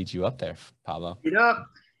think I've teed you up there, Pablo. Get up.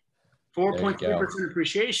 4.3%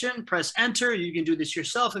 appreciation. Press enter. You can do this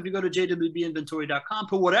yourself. If you go to jwbinventory.com,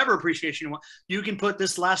 put whatever appreciation you want. You can put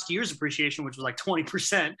this last year's appreciation, which was like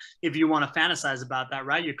 20%, if you want to fantasize about that,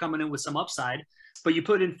 right? You're coming in with some upside, but you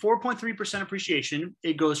put in 4.3% appreciation.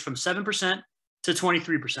 It goes from 7% to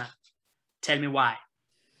 23%. Tell me why.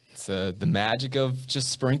 It's the magic of just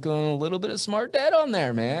sprinkling a little bit of smart debt on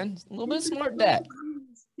there, man. A little bit of smart debt.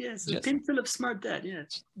 Yes, a pinful of smart debt. Yeah.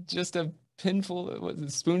 Just a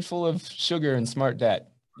spoonful of sugar and smart debt,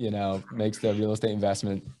 makes the real estate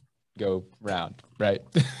investment go round, right?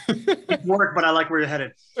 It's work, but I like where you're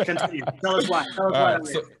headed. Continue. Tell us why.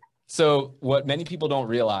 So what many people don't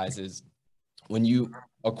realize is when you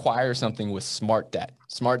acquire something with smart debt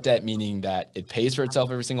meaning that it pays for itself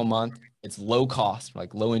every single month, it's low cost,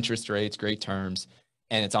 like low interest rates, great terms,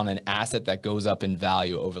 and it's on an asset that goes up in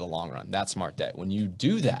value over the long run. That's smart debt. When you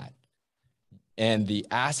do that, and the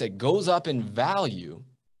asset goes up in value,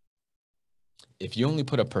 if you only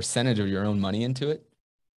put a percentage of your own money into it,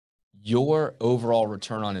 your overall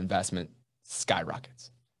return on investment skyrockets.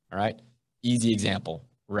 All right. Easy example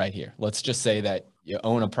right here. Let's just say that you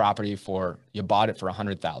own a property you bought it for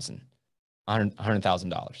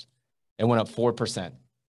 $100,000. It went up 4%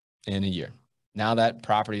 in a year. Now that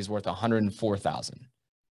property is worth $104,000.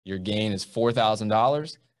 Your gain is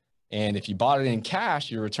 $4,000. And if you bought it in cash,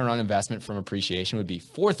 your return on investment from appreciation would be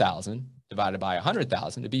 $4,000 divided by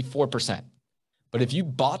 $100,000 to be 4%. But if you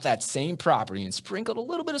bought that same property and sprinkled a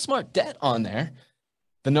little bit of smart debt on there,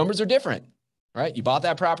 the numbers are different, right? You bought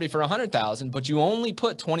that property for $100,000, but you only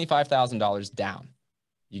put $25,000 down.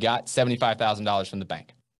 You got $75,000 from the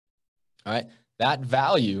bank. All right. That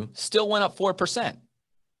value still went up 4%.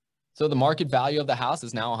 So the market value of the house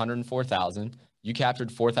is now $104,000. You captured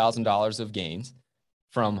 $4,000 of gains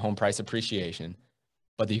from home price appreciation,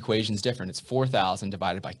 but the equation is different. It's 4,000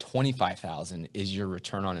 divided by 25,000 is your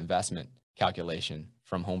return on investment calculation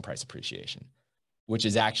from home price appreciation, which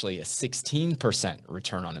is actually a 16%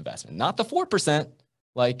 return on investment, not the 4%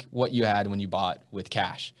 like what you had when you bought with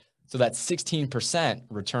cash. So that 16%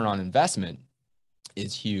 return on investment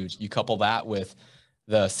is huge. You couple that with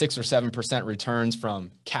the 6 or 7% returns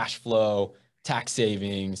from cash flow, tax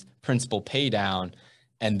savings, principal pay down,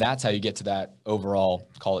 and that's how you get to that overall,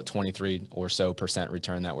 call it 23 or so %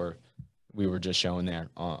 return that we were just showing there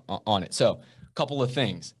on it. So a couple of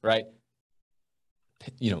things, right?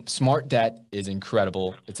 Smart debt is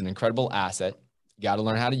incredible. It's an incredible asset. You got to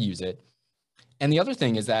learn how to use it. And the other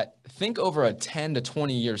thing is that think over a 10 to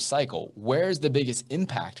 20 year cycle, where's the biggest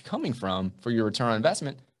impact coming from for your return on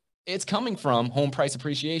investment? It's coming from home price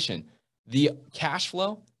appreciation. The cash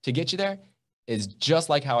flow to get you there is just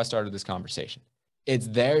like how I started this conversation. It's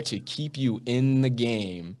there to keep you in the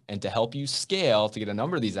game and to help you scale to get a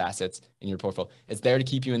number of these assets in your portfolio. It's there to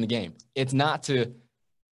keep you in the game. It's not to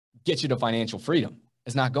get you to financial freedom.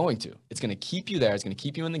 It's not going to. It's going to keep you there. It's going to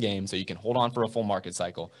keep you in the game so you can hold on for a full market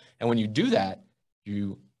cycle. And when you do that,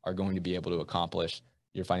 you are going to be able to accomplish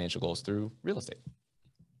your financial goals through real estate.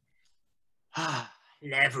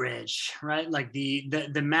 Leverage, right? Like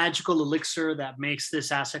the magical elixir that makes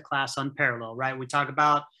this asset class unparalleled, right? We talk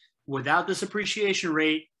about without this appreciation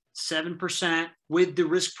rate, 7% with the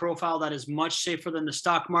risk profile that is much safer than the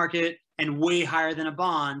stock market and way higher than a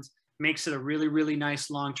bond makes it a really, really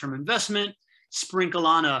nice long-term investment. Sprinkle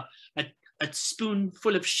on a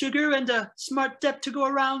spoonful of sugar and a smart debt to go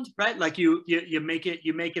around, right? Like you make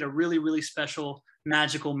it a really, really special,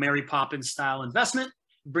 magical Mary Poppins style investment.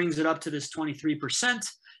 Brings it up to this 23%.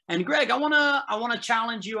 And Gregg, I wanna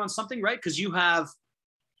challenge you on something, right? Because you have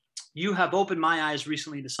opened my eyes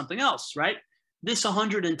recently to something else, right? This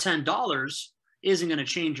 $110 isn't going to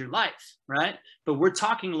change your life, right? But we're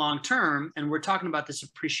talking long-term and we're talking about this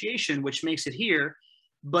appreciation, which makes it here.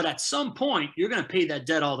 But at some point, you're going to pay that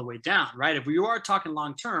debt all the way down, right? If you are talking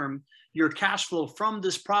long-term, your cash flow from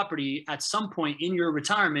this property at some point in your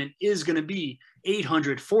retirement is going to be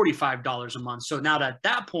 $845 a month. So now at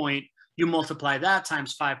that point, you multiply that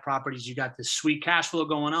times 5 properties, you got this sweet cash flow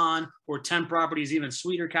going on, or 10 properties, even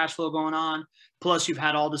sweeter cash flow going on. Plus you've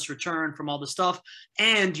had all this return from all the stuff,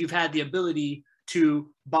 and you've had the ability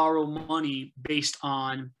to borrow money based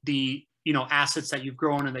on the, you know, assets that you've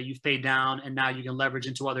grown and that you've paid down. And now you can leverage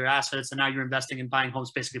into other assets. And now you're investing in buying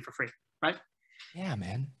homes basically for free, right? Yeah,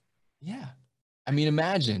 man. Yeah. I mean,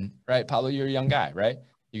 imagine, right? Pablo, you're a young guy, right?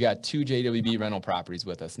 You got 2 JWB rental properties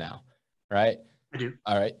with us now, right? I do.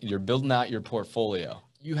 All right. You're building out your portfolio.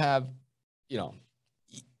 You have, you know,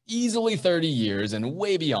 easily 30 years and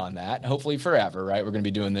way beyond that, hopefully forever, right? We're going to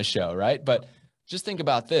be doing this show, right? But just think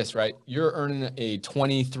about this, right? You're earning a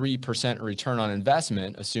 23% return on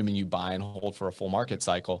investment, assuming you buy and hold for a full market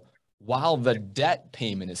cycle, while the debt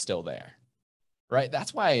payment is still there, right?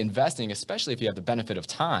 That's why investing, especially if you have the benefit of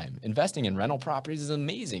time, investing in rental properties is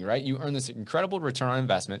amazing, right? You earn this incredible return on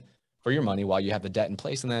investment for your money while you have the debt in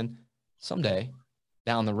place. And then someday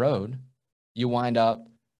down the road, you wind up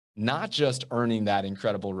not just earning that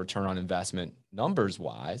incredible return on investment numbers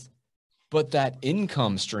wise, but that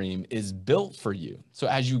income stream is built for you. So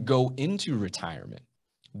as you go into retirement,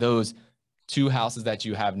 those 2 houses that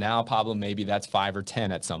you have now, Pablo, maybe that's 5 or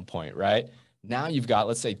 10 at some point, right? Now you've got,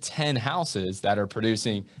 let's say, 10 houses that are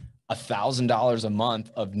producing $1,000 a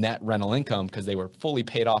month of net rental income because they were fully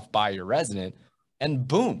paid off by your resident. And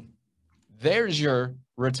boom, there's your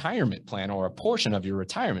retirement plan, or a portion of your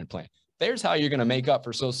retirement plan. There's how you're going to make up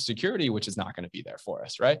for Social Security, which is not going to be there for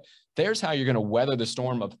us, right? There's how you're going to weather the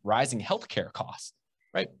storm of rising healthcare costs,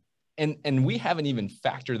 right? And we haven't even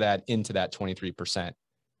factored that into that 23%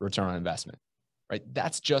 return on investment, right?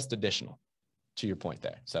 That's just additional to your point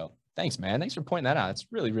there. So thanks, man. Thanks for pointing that out. It's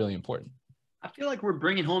really, really important. I feel like we're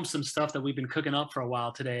bringing home some stuff that we've been cooking up for a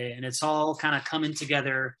while today, and it's all kind of coming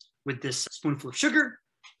together with this spoonful of sugar,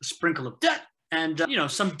 a sprinkle of debt, and, you know,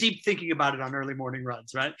 some deep thinking about it on early morning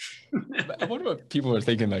runs, right? I wonder what people are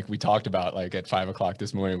thinking, like we talked about, like at 5 o'clock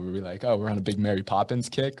this morning, we were like, oh, we're on a big Mary Poppins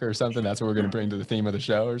kick or something. That's what we're going to bring to the theme of the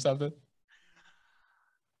show or something.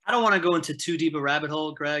 I don't want to go into too deep a rabbit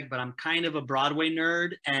hole, Greg, but I'm kind of a Broadway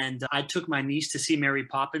nerd. And I took my niece to see Mary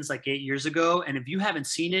Poppins like 8 years ago. And if you haven't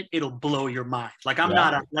seen it, it'll blow your mind. Like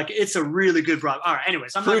it's a really good Broadway. All right.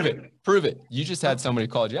 Anyways, Prove it. You just had somebody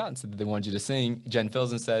called you out and said that they wanted you to sing. Jen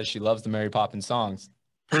Filson says she loves the Mary Poppins songs.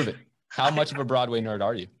 Prove it. How much of a Broadway nerd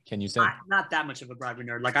are you? Can you sing? Not that much of a Broadway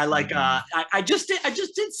nerd. Like I just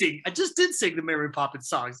did sing the Mary Poppins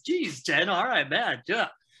songs. Jeez, Jen. All right, man. Yeah.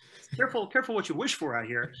 Careful what you wish for out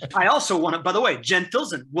here. I also want to, by the way, Jen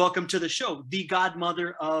Filson, welcome to the show, the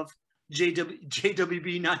godmother of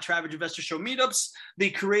JWB Not Your Average Investor Show meetups, the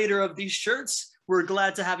creator of these shirts. We're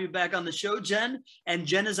glad to have you back on the show, Jen. And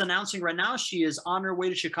Jen is announcing right now she is on her way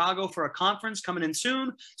to Chicago for a conference coming in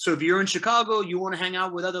soon. So if you're in Chicago, you want to hang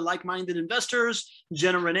out with other like-minded investors,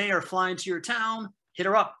 Jen and Renee are flying to your town. Hit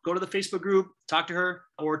her up. Go to the Facebook group, talk to her,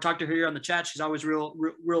 or talk to her here on the chat. She's always real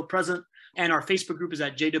present. And our Facebook group is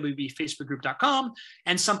at jwbfacebookgroup.com.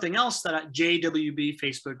 And something else that at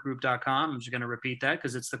jwbfacebookgroup.com. I'm just going to repeat that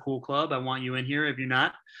because it's the cool club. I want you in here if you're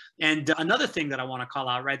not. And another thing that I want to call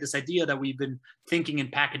out, right? This idea that we've been thinking and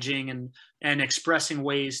packaging and expressing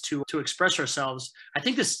ways to express ourselves. I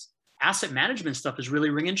think this asset management stuff is really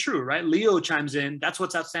ringing true, right? Leo chimes in. That's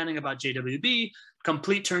what's outstanding about JWB.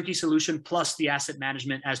 Complete turnkey solution plus the asset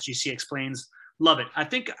management, as GC explains. Love it. I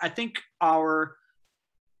think our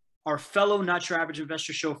fellow Not Your Average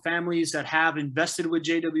Investor Show families that have invested with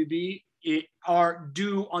JWB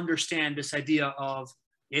do understand this idea of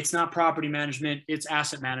it's not property management, it's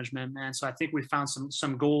asset management, man. So I think we found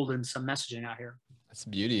some gold and some messaging out here. That's the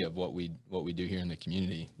beauty of what we do here in the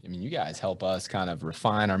community. I mean, you guys help us kind of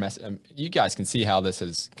refine our message. You guys can see how this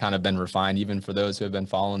has kind of been refined, even for those who have been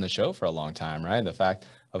following the show for a long time, right? The fact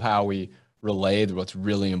of how we relay what's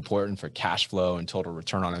really important for cash flow and total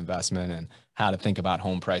return on investment and how to think about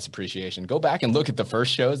home price appreciation. Go back and look at the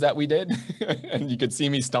first shows that we did and you could see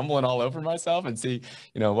me stumbling all over myself and see,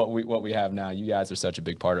 you know, what we have now. You guys are such a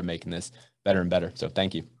big part of making this better and better. So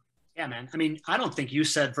thank you. Yeah, man. I mean, I don't think you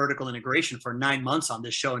said vertical integration for 9 months on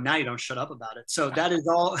this show, and now you don't shut up about it. So that is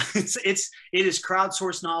all. It is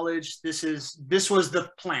crowdsourced knowledge. This was the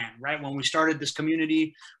plan, right? When we started this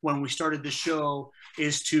community, when we started this show,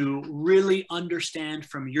 is to really understand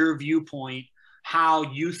from your viewpoint how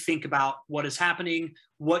you think about what is happening,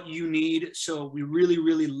 what you need. So we really,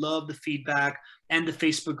 really love the feedback and the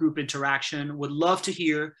Facebook group interaction. Would love to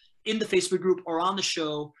hear in the Facebook group or on the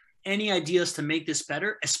show any ideas to make this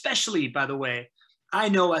better, especially, by the way, I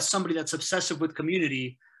know as somebody that's obsessive with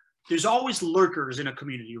community, there's always lurkers in a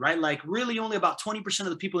community, right? Like really only about 20% of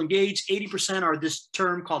the people engaged, 80% are this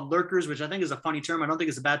term called lurkers, which I think is a funny term. I don't think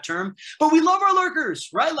it's a bad term, but we love our lurkers,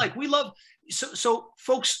 right? Like we love, so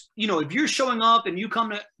folks, you know, if you're showing up and you come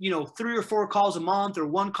to, you know, 3 or 4 calls a month or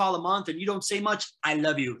 1 call a month and you don't say much, I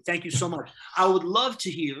love you. Thank you so much. I would love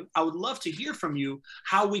to hear from you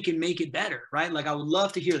how we can make it better, right? Like I would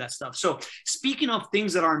love to hear that stuff. So speaking of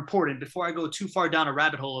things that are important, before I go too far down a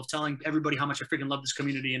rabbit hole of telling everybody how much I freaking love this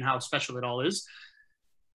community and how special it all is,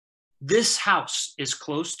 this house is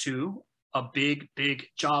close to a big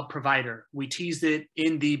job provider. We teased it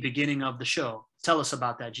in the beginning of the show. Tell us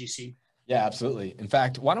about that, GC. Yeah, absolutely. In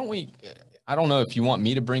fact, why don't we, I don't know if you want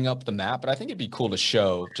me to bring up the map, but I think it'd be cool to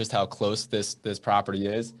show just how close this property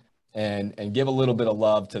is and give a little bit of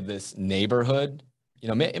love to this neighborhood. You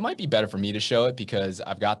know, it might be better for me to show it because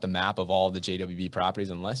I've got the map of all the JWB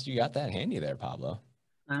properties, unless you got that handy there, Pablo.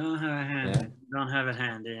 I don't have it handy. Yeah. Don't have it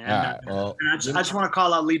handy. All right, well, I just want to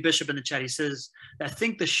call out Lee Bishop in the chat. He says, I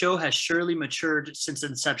think the show has surely matured since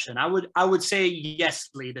inception. I would say yes,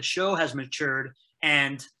 Lee. The show has matured,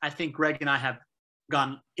 and I think Greg and I have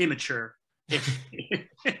gone immature.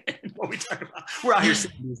 What we talk about. We're out here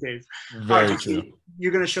these days. Very true.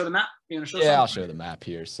 You're going to show the map? You're going to show something? I'll show the map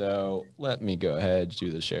here. So let me go ahead,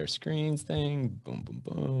 do the share screens thing. Boom, boom,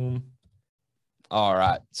 boom. All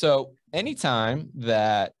right. So anytime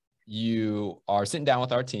that you are sitting down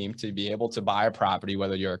with our team to be able to buy a property,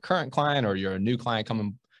 whether you're a current client or you're a new client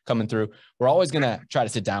coming through, we're always going to try to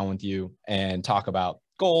sit down with you and talk about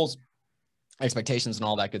goals, expectations, and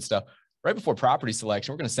all that good stuff. Right before property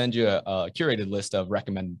selection, we're going to send you a curated list of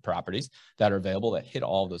recommended properties that are available that hit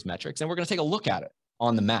all of those metrics. And we're going to take a look at it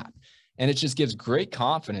on the map. And it just gives great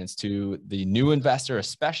confidence to the new investor,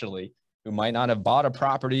 especially who might not have bought a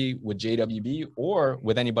property with JWB or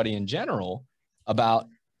with anybody in general, about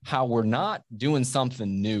how we're not doing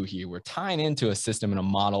something new here. We're tying into a system and a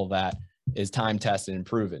model that is time tested and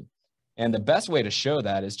proven. And the best way to show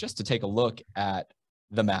that is just to take a look at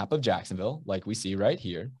the map of Jacksonville, like we see right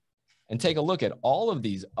here, and take a look at all of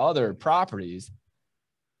these other properties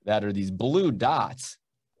that are these blue dots.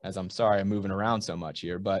 As I'm sorry, I'm moving around so much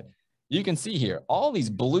here, but you can see here, all these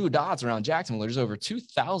blue dots around Jacksonville. There's over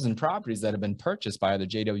 2,000 properties that have been purchased by other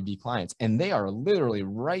JWB clients, and they are literally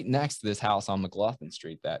right next to this house on McLaughlin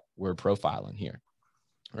Street that we're profiling here,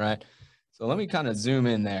 right? So let me kind of zoom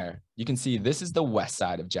in there. You can see this is the west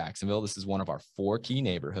side of Jacksonville. This is one of our 4 key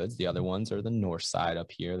neighborhoods. The other ones are the north side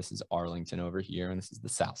up here. This is Arlington over here, and this is the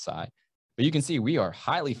south side. But you can see we are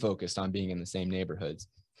highly focused on being in the same neighborhoods.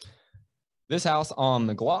 This house on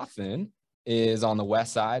McLaughlin is on the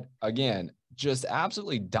west side. Again, just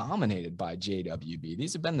absolutely dominated by JWB.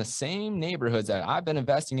 These have been the same neighborhoods that I've been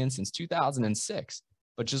investing in since 2006.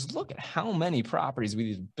 But just look at how many properties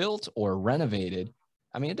we've built or renovated.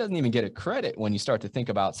 I mean, it doesn't even get a credit when you start to think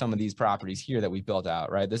about some of these properties here that we built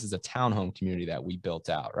out, right? This is a townhome community that we built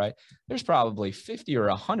out, right? There's probably 50 or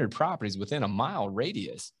 100 properties within a mile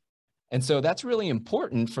radius. And so that's really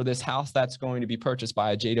important for this house that's going to be purchased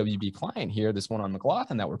by a JWB client here, this one on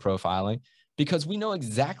McLaughlin that we're profiling, because we know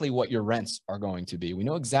exactly what your rents are going to be. We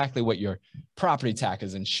know exactly what your property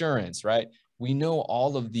taxes, insurance, right? We know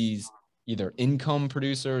all of these either income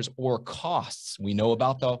producers or costs. We know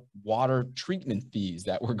about the water treatment fees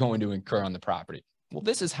that we're going to incur on the property. Well,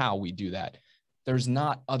 this is how we do that. There's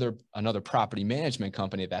not another property management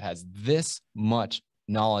company that has this much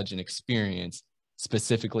knowledge and experience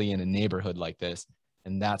specifically in a neighborhood like this,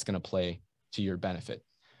 and that's going to play to your benefit.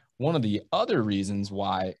 One of the other reasons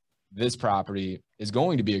why this property is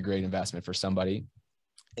going to be a great investment for somebody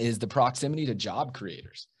is the proximity to job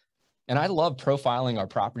creators. And I love profiling our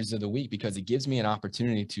properties of the week because it gives me an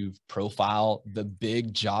opportunity to profile the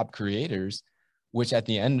big job creators, which at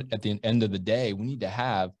the end of the day, we need to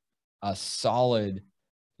have a solid,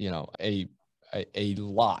 a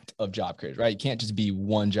lot of job creators, right? You can't just be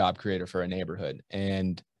one job creator for a neighborhood.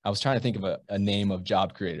 And I was trying to think of a name of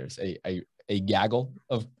job creators, a gaggle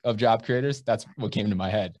of job creators. That's what came to my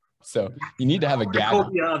head. So you need to have a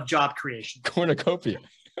gaggle of job creation. Cornucopia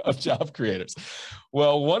of job creators.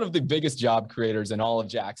 Well, one of the biggest job creators in all of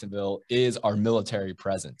Jacksonville is our military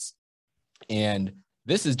presence. And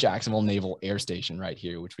this is Jacksonville Naval Air Station right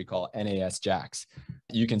here, which we call NAS Jax.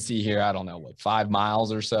 You can see here, I don't know, 5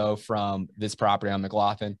 miles or so from this property on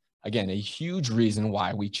McLaughlin. Again, a huge reason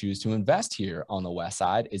why we choose to invest here on the west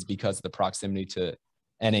side is because of the proximity to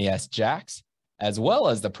NAS Jax, as well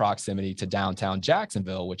as the proximity to downtown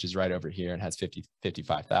Jacksonville, which is right over here and has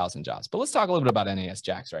 55,000 jobs. But let's talk a little bit about NAS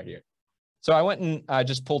Jax right here. So I went and I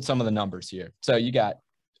just pulled some of the numbers here. So you got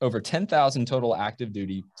over 10,000 total active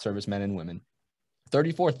duty servicemen and women,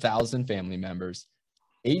 34,000 family members,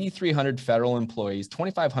 8,300 federal employees,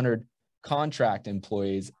 2,500 contract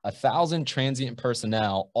employees, 1,000 transient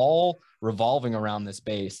personnel, all revolving around this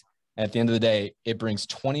base. And at the end of the day, it brings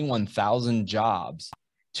 21,000 jobs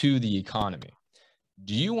to the economy.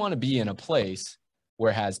 Do you want to be in a place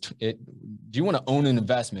where do you want to own an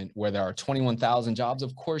investment where there are 21,000 jobs?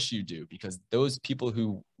 Of course you do, because those people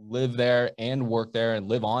who live there and work there and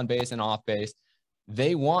live on base and off base,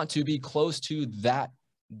 they want to be close to that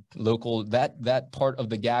local, that part of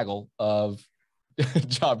the gaggle of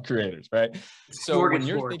job creators, right? So when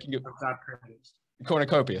you're thinking of job creators,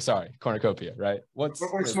 cornucopia, right? Or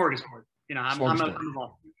smorgasbord. You know, I'm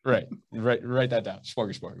involved. Right. Write that down.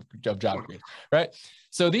 Smorgasbord of job creators, right?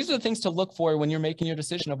 So these are the things to look for when you're making your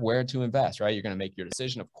decision of where to invest, right? You're going to make your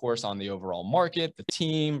decision, of course, on the overall market, the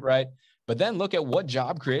team, right? But then look at what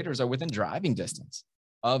job creators are within driving distance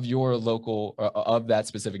of your local, of that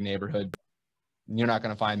specific neighborhood. You're not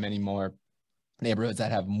going to find many more neighborhoods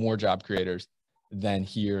that have more job creators than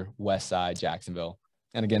here, West Side, Jacksonville.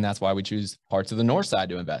 And again, that's why we choose parts of the North Side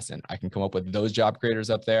to invest in. I can come up with those job creators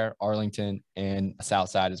up there, Arlington and South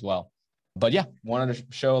Side as well. But yeah, wanted to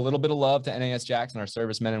show a little bit of love to NAS Jackson, our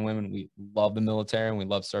servicemen and women. We love the military and we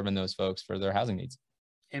love serving those folks for their housing needs.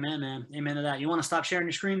 Amen, man. Amen to that. You want to stop sharing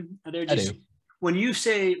your screen? I do. When you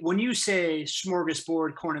say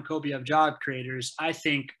smorgasbord cornucopia of job creators, I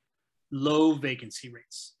think low vacancy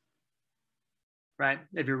rates, right?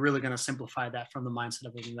 If you're really going to simplify that from the mindset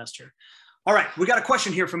of an investor. All right, we got a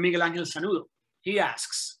question here from Miguel Angel Sanudo. He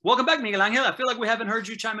asks, welcome back, Miguel Angel. I feel like we haven't heard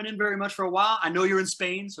you chiming in very much for a while. I know you're in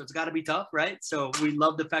Spain, so it's got to be tough, right? So we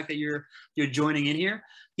love the fact that you're joining in here.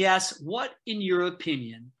 He asks, what, in your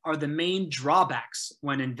opinion, are the main drawbacks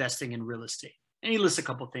when investing in real estate? And he lists a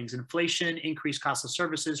couple of things: inflation, increased cost of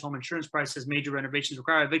services, home insurance prices, major renovations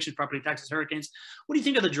require evictions, property taxes, hurricanes. What do you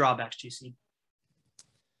think of the drawbacks, GC?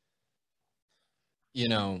 You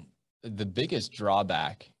know, the biggest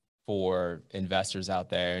drawback for investors out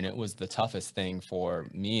there, and it was the toughest thing for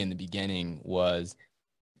me in the beginning, was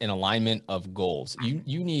an alignment of goals.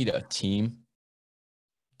 You need a team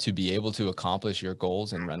to be able to accomplish your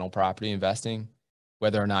goals in rental property investing,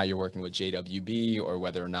 whether or not you're working with JWB or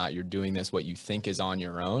whether or not you're doing this what you think is on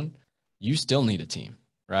your own. You still need a team,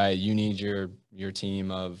 right? You need your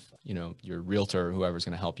team of, you know, your realtor, whoever's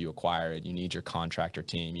going to help you acquire it. You need your contractor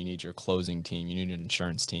team. You need your closing team. You need an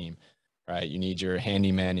insurance team, right? You need your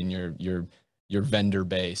handyman and your vendor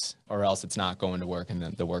base, or else it's not going to work, and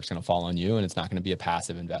the work's going to fall on you, and it's not going to be a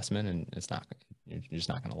passive investment, and you're just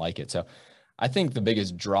not going to like it. So I think the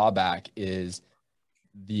biggest drawback is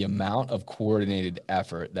the amount of coordinated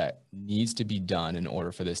effort that needs to be done in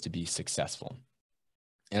order for this to be successful.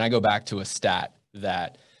 And I go back to a stat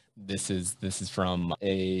that this is from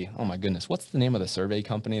oh my goodness, what's the name of the survey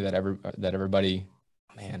company that everybody,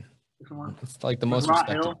 man, it's like the most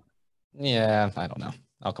respected. Yeah, I don't know.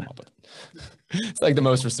 I'll come up with it. It's like the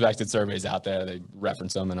most respected surveys out there. They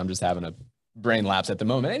reference them, and I'm just having a brain lapse at the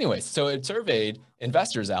moment. Anyways, so it surveyed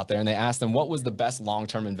investors out there, and they asked them what was the best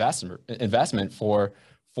long-term investment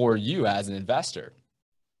for you as an investor.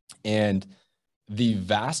 And the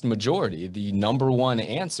vast majority, the number one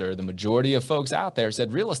answer, the majority of folks out there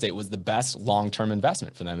said real estate was the best long-term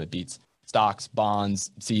investment for them. It beats stocks,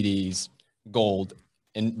 bonds, CDs, gold,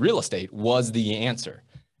 and real estate was the answer.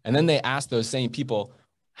 And then they asked those same people,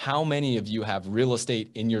 how many of you have real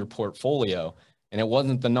estate in your portfolio? And it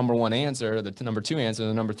wasn't the number one answer, the number two answer,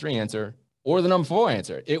 the number three answer, or the number four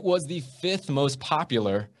answer. It was the fifth most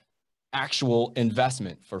popular actual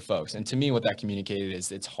investment for folks. And to me, what that communicated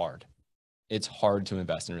is it's hard. It's hard to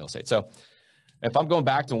invest in real estate. So if I'm going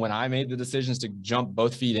back to when I made the decisions to jump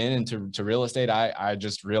both feet into real estate, I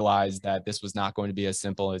just realized that this was not going to be as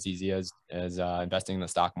simple, as easy as investing in the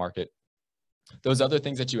stock market. Those other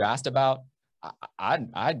things that you asked about, I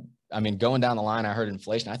mean, going down the line, I heard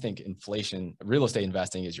inflation. I think inflation, real estate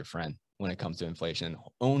investing is your friend when it comes to inflation.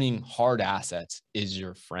 Owning hard assets is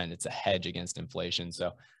your friend. It's a hedge against inflation.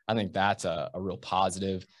 So I think that's a real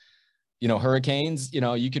positive. You know, hurricanes, you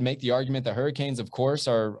know, you could make the argument that hurricanes, of course,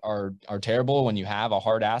 are terrible when you have a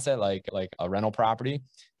hard asset like a rental property.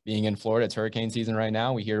 Being in Florida, it's hurricane season right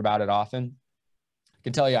now. We hear about it often. I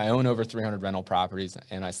can tell you I own over 300 rental properties,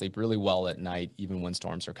 and I sleep really well at night, even when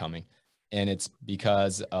storms are coming. And it's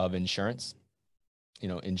because of insurance. You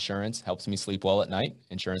know, insurance helps me sleep well at night.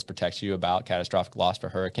 Insurance protects you about catastrophic loss for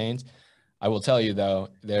hurricanes. I will tell you, though,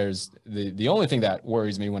 there's the only thing that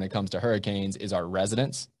worries me when it comes to hurricanes is our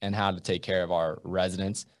residents and how to take care of our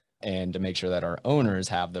residents and to make sure that our owners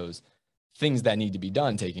have those things that need to be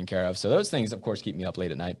done taken care of. So those things, of course, keep me up late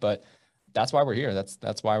at night. But that's why we're here.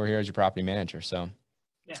 That's why we're here as your property manager. So.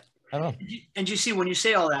 Yeah. I don't know. And you see, when you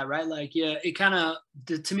say all that, right? Like, yeah, it kind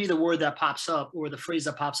of, to me, the word that pops up, or the phrase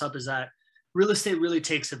that pops up, is that real estate really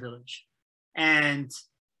takes a village. And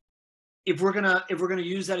if we're gonna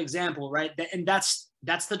use that example, right? And that's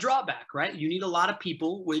the drawback, right? You need a lot of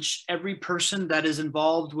people, which every person that is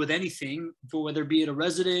involved with anything, for whether be it a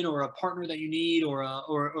resident or a partner that you need, or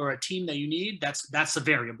a team that you need, that's a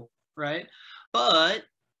variable, right? But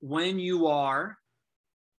when you are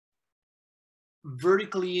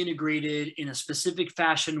vertically integrated in a specific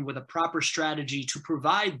fashion with a proper strategy to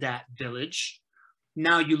provide that village,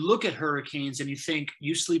 now you look at hurricanes and you think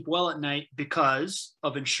you sleep well at night because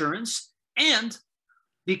of insurance, and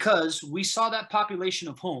because we saw that population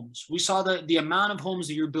of homes. We saw the amount of homes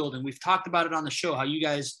that you're building. We've talked about it on the show, how you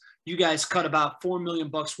guys cut about $4 million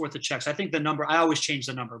worth of checks. I think the number, I always change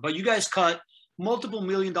the number, but you guys cut multiple $1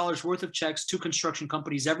 million worth of checks to construction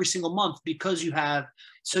companies every single month, because you have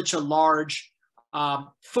such a large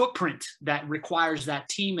footprint that requires that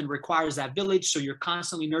team and requires that village. So you're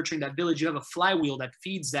constantly nurturing that village. You have a flywheel that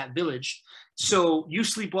feeds that village. So you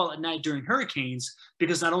sleep well at night during hurricanes,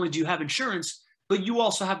 because not only do you have insurance, but you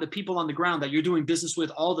also have the people on the ground that you're doing business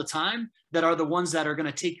with all the time, that are the ones that are going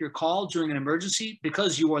to take your call during an emergency,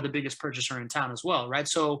 because you are the biggest purchaser in town as well, right?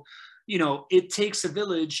 So, it takes a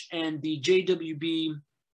village, and the JWB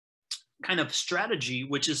kind of strategy,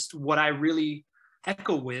 which is what I really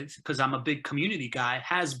echo with, because I'm a big community guy,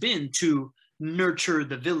 has been to nurture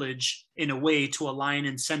the village in a way to align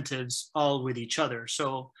incentives all with each other.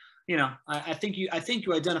 So, I think you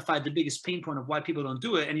identified the biggest pain point of why people don't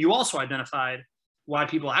do it. And you also identified why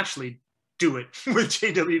people actually do it with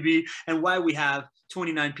JWB, and why we have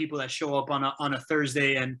 29 people that show up on a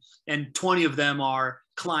Thursday, and 20 of them are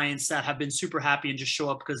clients that have been super happy and just show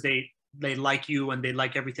up because they like you and they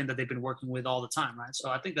like everything that they've been working with all the time, right?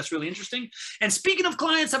 So I think that's really interesting. And speaking of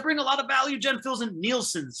clients that bring a lot of value, Jen fills in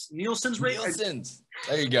Nielsen's rate. Nielsen's.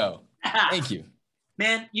 There you go. Thank you.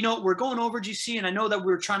 Man, we're going over, GC, and I know that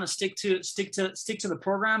we're trying to stick to the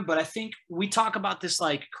program, but I think we talk about this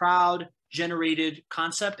like crowd generated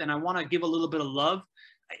concept, and I want to give a little bit of love.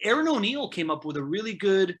 Erin O'Neill came up with a really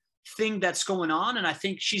good thing that's going on, and I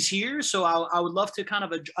think she's here. So I would love to kind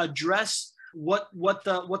of address what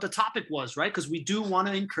the topic was, right? Because we do want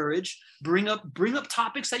to encourage, bring up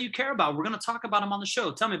topics that you care about. We're going to talk about them on the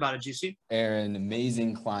show. Tell me about it, GC. Erin,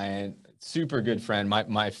 amazing client, super good friend,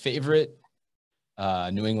 my favorite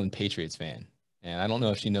New England Patriots fan. And I don't know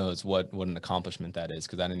if she knows what an accomplishment that is,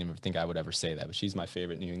 because I didn't even think I would ever say that, but she's my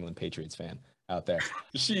favorite New England Patriots fan out there.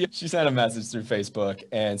 She sent a message through Facebook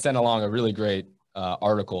and sent along a really great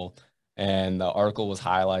article. And the article was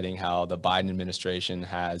highlighting how the Biden administration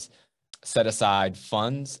has set aside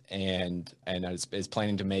funds and is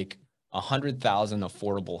planning to make 100,000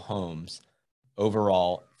 affordable homes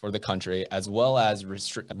overall for the country, as well as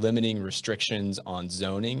limiting restrictions on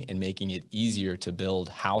zoning and making it easier to build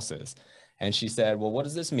houses. And she said, well, what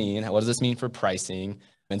does this mean? What does this mean for pricing?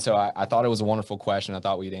 And so I thought it was a wonderful question. I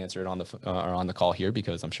thought we'd answer it on the call here,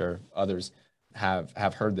 because I'm sure others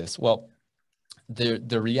have heard this. Well,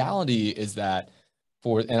 the reality is that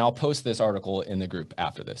and I'll post this article in the group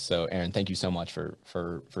after this. So Erin, thank you so much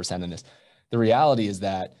for sending this. The reality is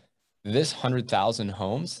that this 100,000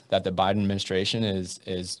 homes that the Biden administration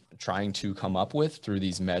is trying to come up with through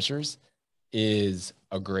these measures is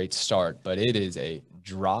a great start, but it is a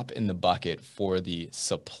drop in the bucket for the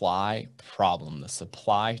supply problem, the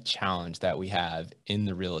supply challenge that we have in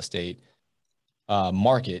the real estate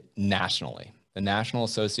market nationally. The National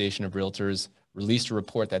Association of Realtors released a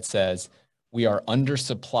report that says we are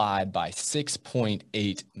undersupplied by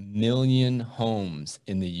 6.8 million homes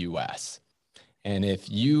in the US. And if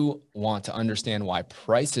you want to understand why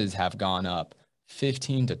prices have gone up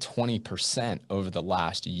 15 to 20% over the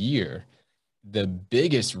last year, the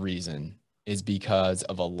biggest reason is because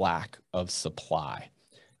of a lack of supply.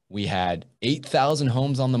 We had 8,000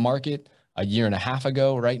 homes on the market a year and a half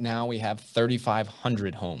ago. Right now, we have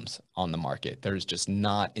 3,500 homes on the market. There's just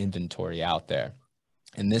not inventory out there.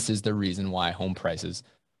 And this is the reason why home prices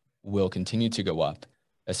will continue to go up,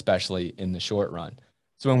 especially in the short run.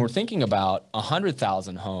 So when we're thinking about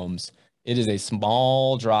 100,000 homes, it is a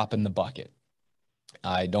small drop in the bucket.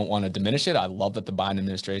 I don't want to diminish it. I love that the Biden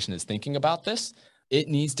administration is thinking about this. It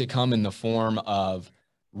needs to come in the form of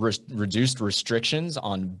reduced restrictions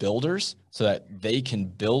on builders so that they can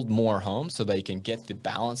build more homes, so they can get the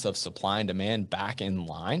balance of supply and demand back in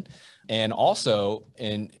line. And also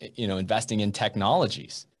investing in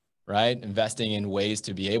technologies, right? Investing in ways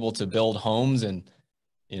to be able to build homes and,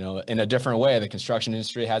 in a different way. The construction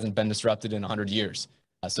industry hasn't been disrupted in 100 years.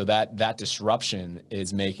 So that disruption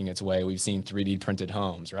is making its way. We've seen 3D printed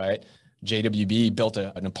homes, right? JWB built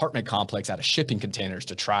an apartment complex out of shipping containers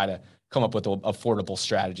to try to come up with affordable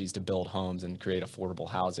strategies to build homes and create affordable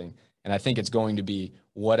housing. And I think it's going to be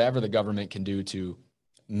whatever the government can do to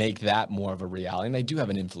make that more of a reality. And they do have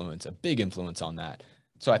an influence, a big influence on that.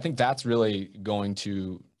 So I think that's really going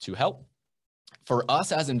to help. For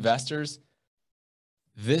us as investors,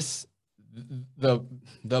 the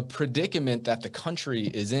predicament that the country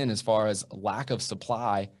is in as far as lack of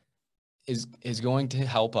supply is going to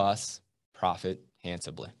help us profit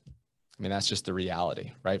handsomely. I mean, that's just the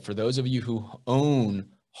reality, right? For those of you who own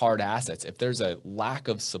hard assets, if there's a lack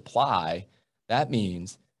of supply, that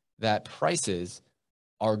means that prices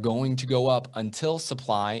are going to go up until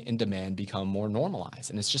supply and demand become more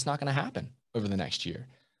normalized. And it's just not going to happen over the next year.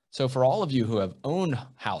 So for all of you who have owned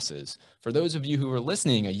houses, for those of you who were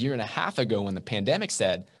listening a year and a half ago when the pandemic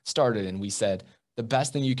started and we said the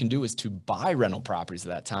best thing you can do is to buy rental properties at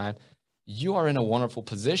that time, you are in a wonderful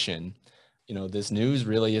position. You know, this news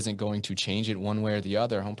really isn't going to change it one way or the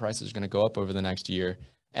other. Home prices are going to go up over the next year.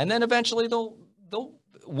 And then eventually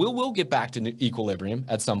we'll get back to equilibrium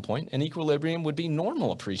at some point. And equilibrium would be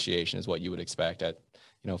normal appreciation is what you would expect at,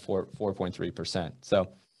 4.3%. So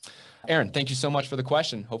Aaron, thank you so much for the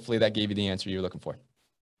question. Hopefully that gave you the answer you're looking for.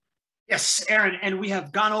 Yes, Aaron, and we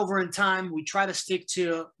have gone over in time. We try to stick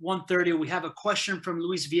to 1:30. We have a question from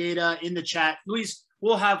Luis Vieda in the chat. Luis,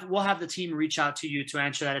 we'll have the team reach out to you to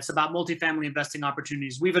answer that. It's about multifamily investing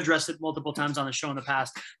opportunities. We've addressed it multiple times on the show in the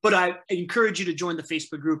past, but I encourage you to join the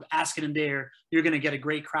Facebook group, Ask It in there. You're going to get a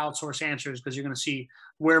great crowdsource answers because you're going to see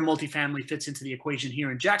where multifamily fits into the equation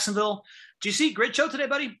here in Jacksonville. GC, great show today,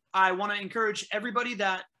 buddy. I want to encourage everybody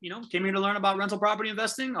that, came here to learn about rental property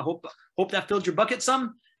investing. I hope that filled your bucket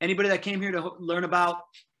some. Anybody that came here to learn about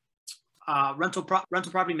rental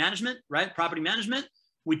property management, right? Property management.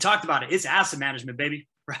 We talked about it. It's asset management, baby,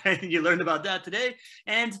 right? You learned about that today.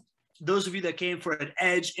 And those of you that came for an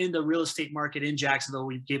edge in the real estate market in Jacksonville,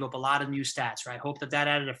 we gave up a lot of new stats, right? Hope that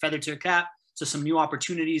added a feather to your cap to some new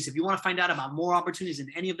opportunities. If you want to find out about more opportunities in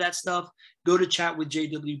any of that stuff, go to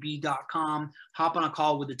chatwithjwb.com, hop on a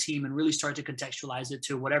call with the team and really start to contextualize it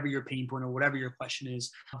to whatever your pain point or whatever your question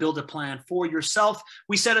is. Build a plan for yourself.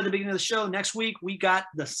 We said at the beginning of the show, next week, we got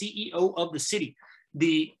the CEO of the city,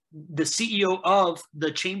 the CEO of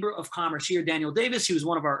the Chamber of Commerce here, Daniel Davis. He was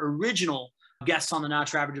one of our original guests on the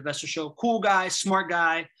Not Your Average Investor Show. Cool guy, smart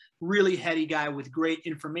guy, really heady guy with great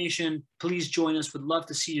information. Please join us. Would love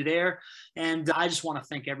to see you there. And I just want to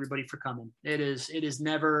thank everybody for coming. It is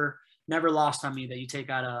never lost on me that you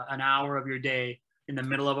take out an hour of your day in the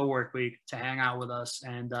middle of a work week to hang out with us.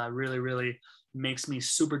 And really, really makes me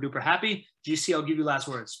super duper happy. GC, I'll give you last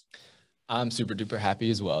words. I'm super duper happy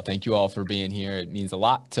as well. Thank you all for being here. It means a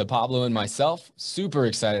lot to Pablo and myself. Super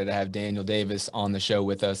excited to have Daniel Davis on the show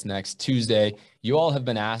with us next Tuesday. You all have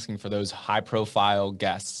been asking for those high profile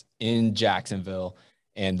guests in Jacksonville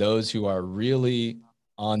and those who are really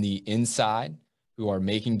on the inside, who are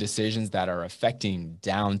making decisions that are affecting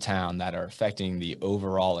downtown, that are affecting the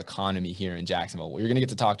overall economy here in Jacksonville. Well, you're going to get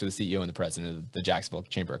to talk to the CEO and the president of the Jacksonville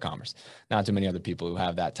Chamber of Commerce. Not too many other people who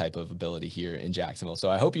have that type of ability here in Jacksonville. So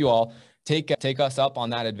I hope you all take us up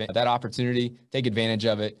on that opportunity, take advantage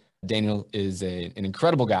of it. Daniel is an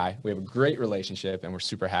incredible guy. We have a great relationship and we're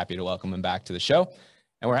super happy to welcome him back to the show.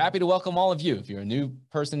 And we're happy to welcome all of you. If you're a new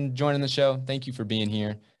person joining the show, thank you for being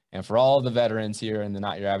here. And for all the veterans here in the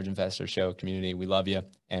Not Your Average Investor Show community, we love you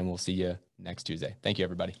and we'll see you next Tuesday. Thank you,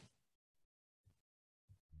 everybody.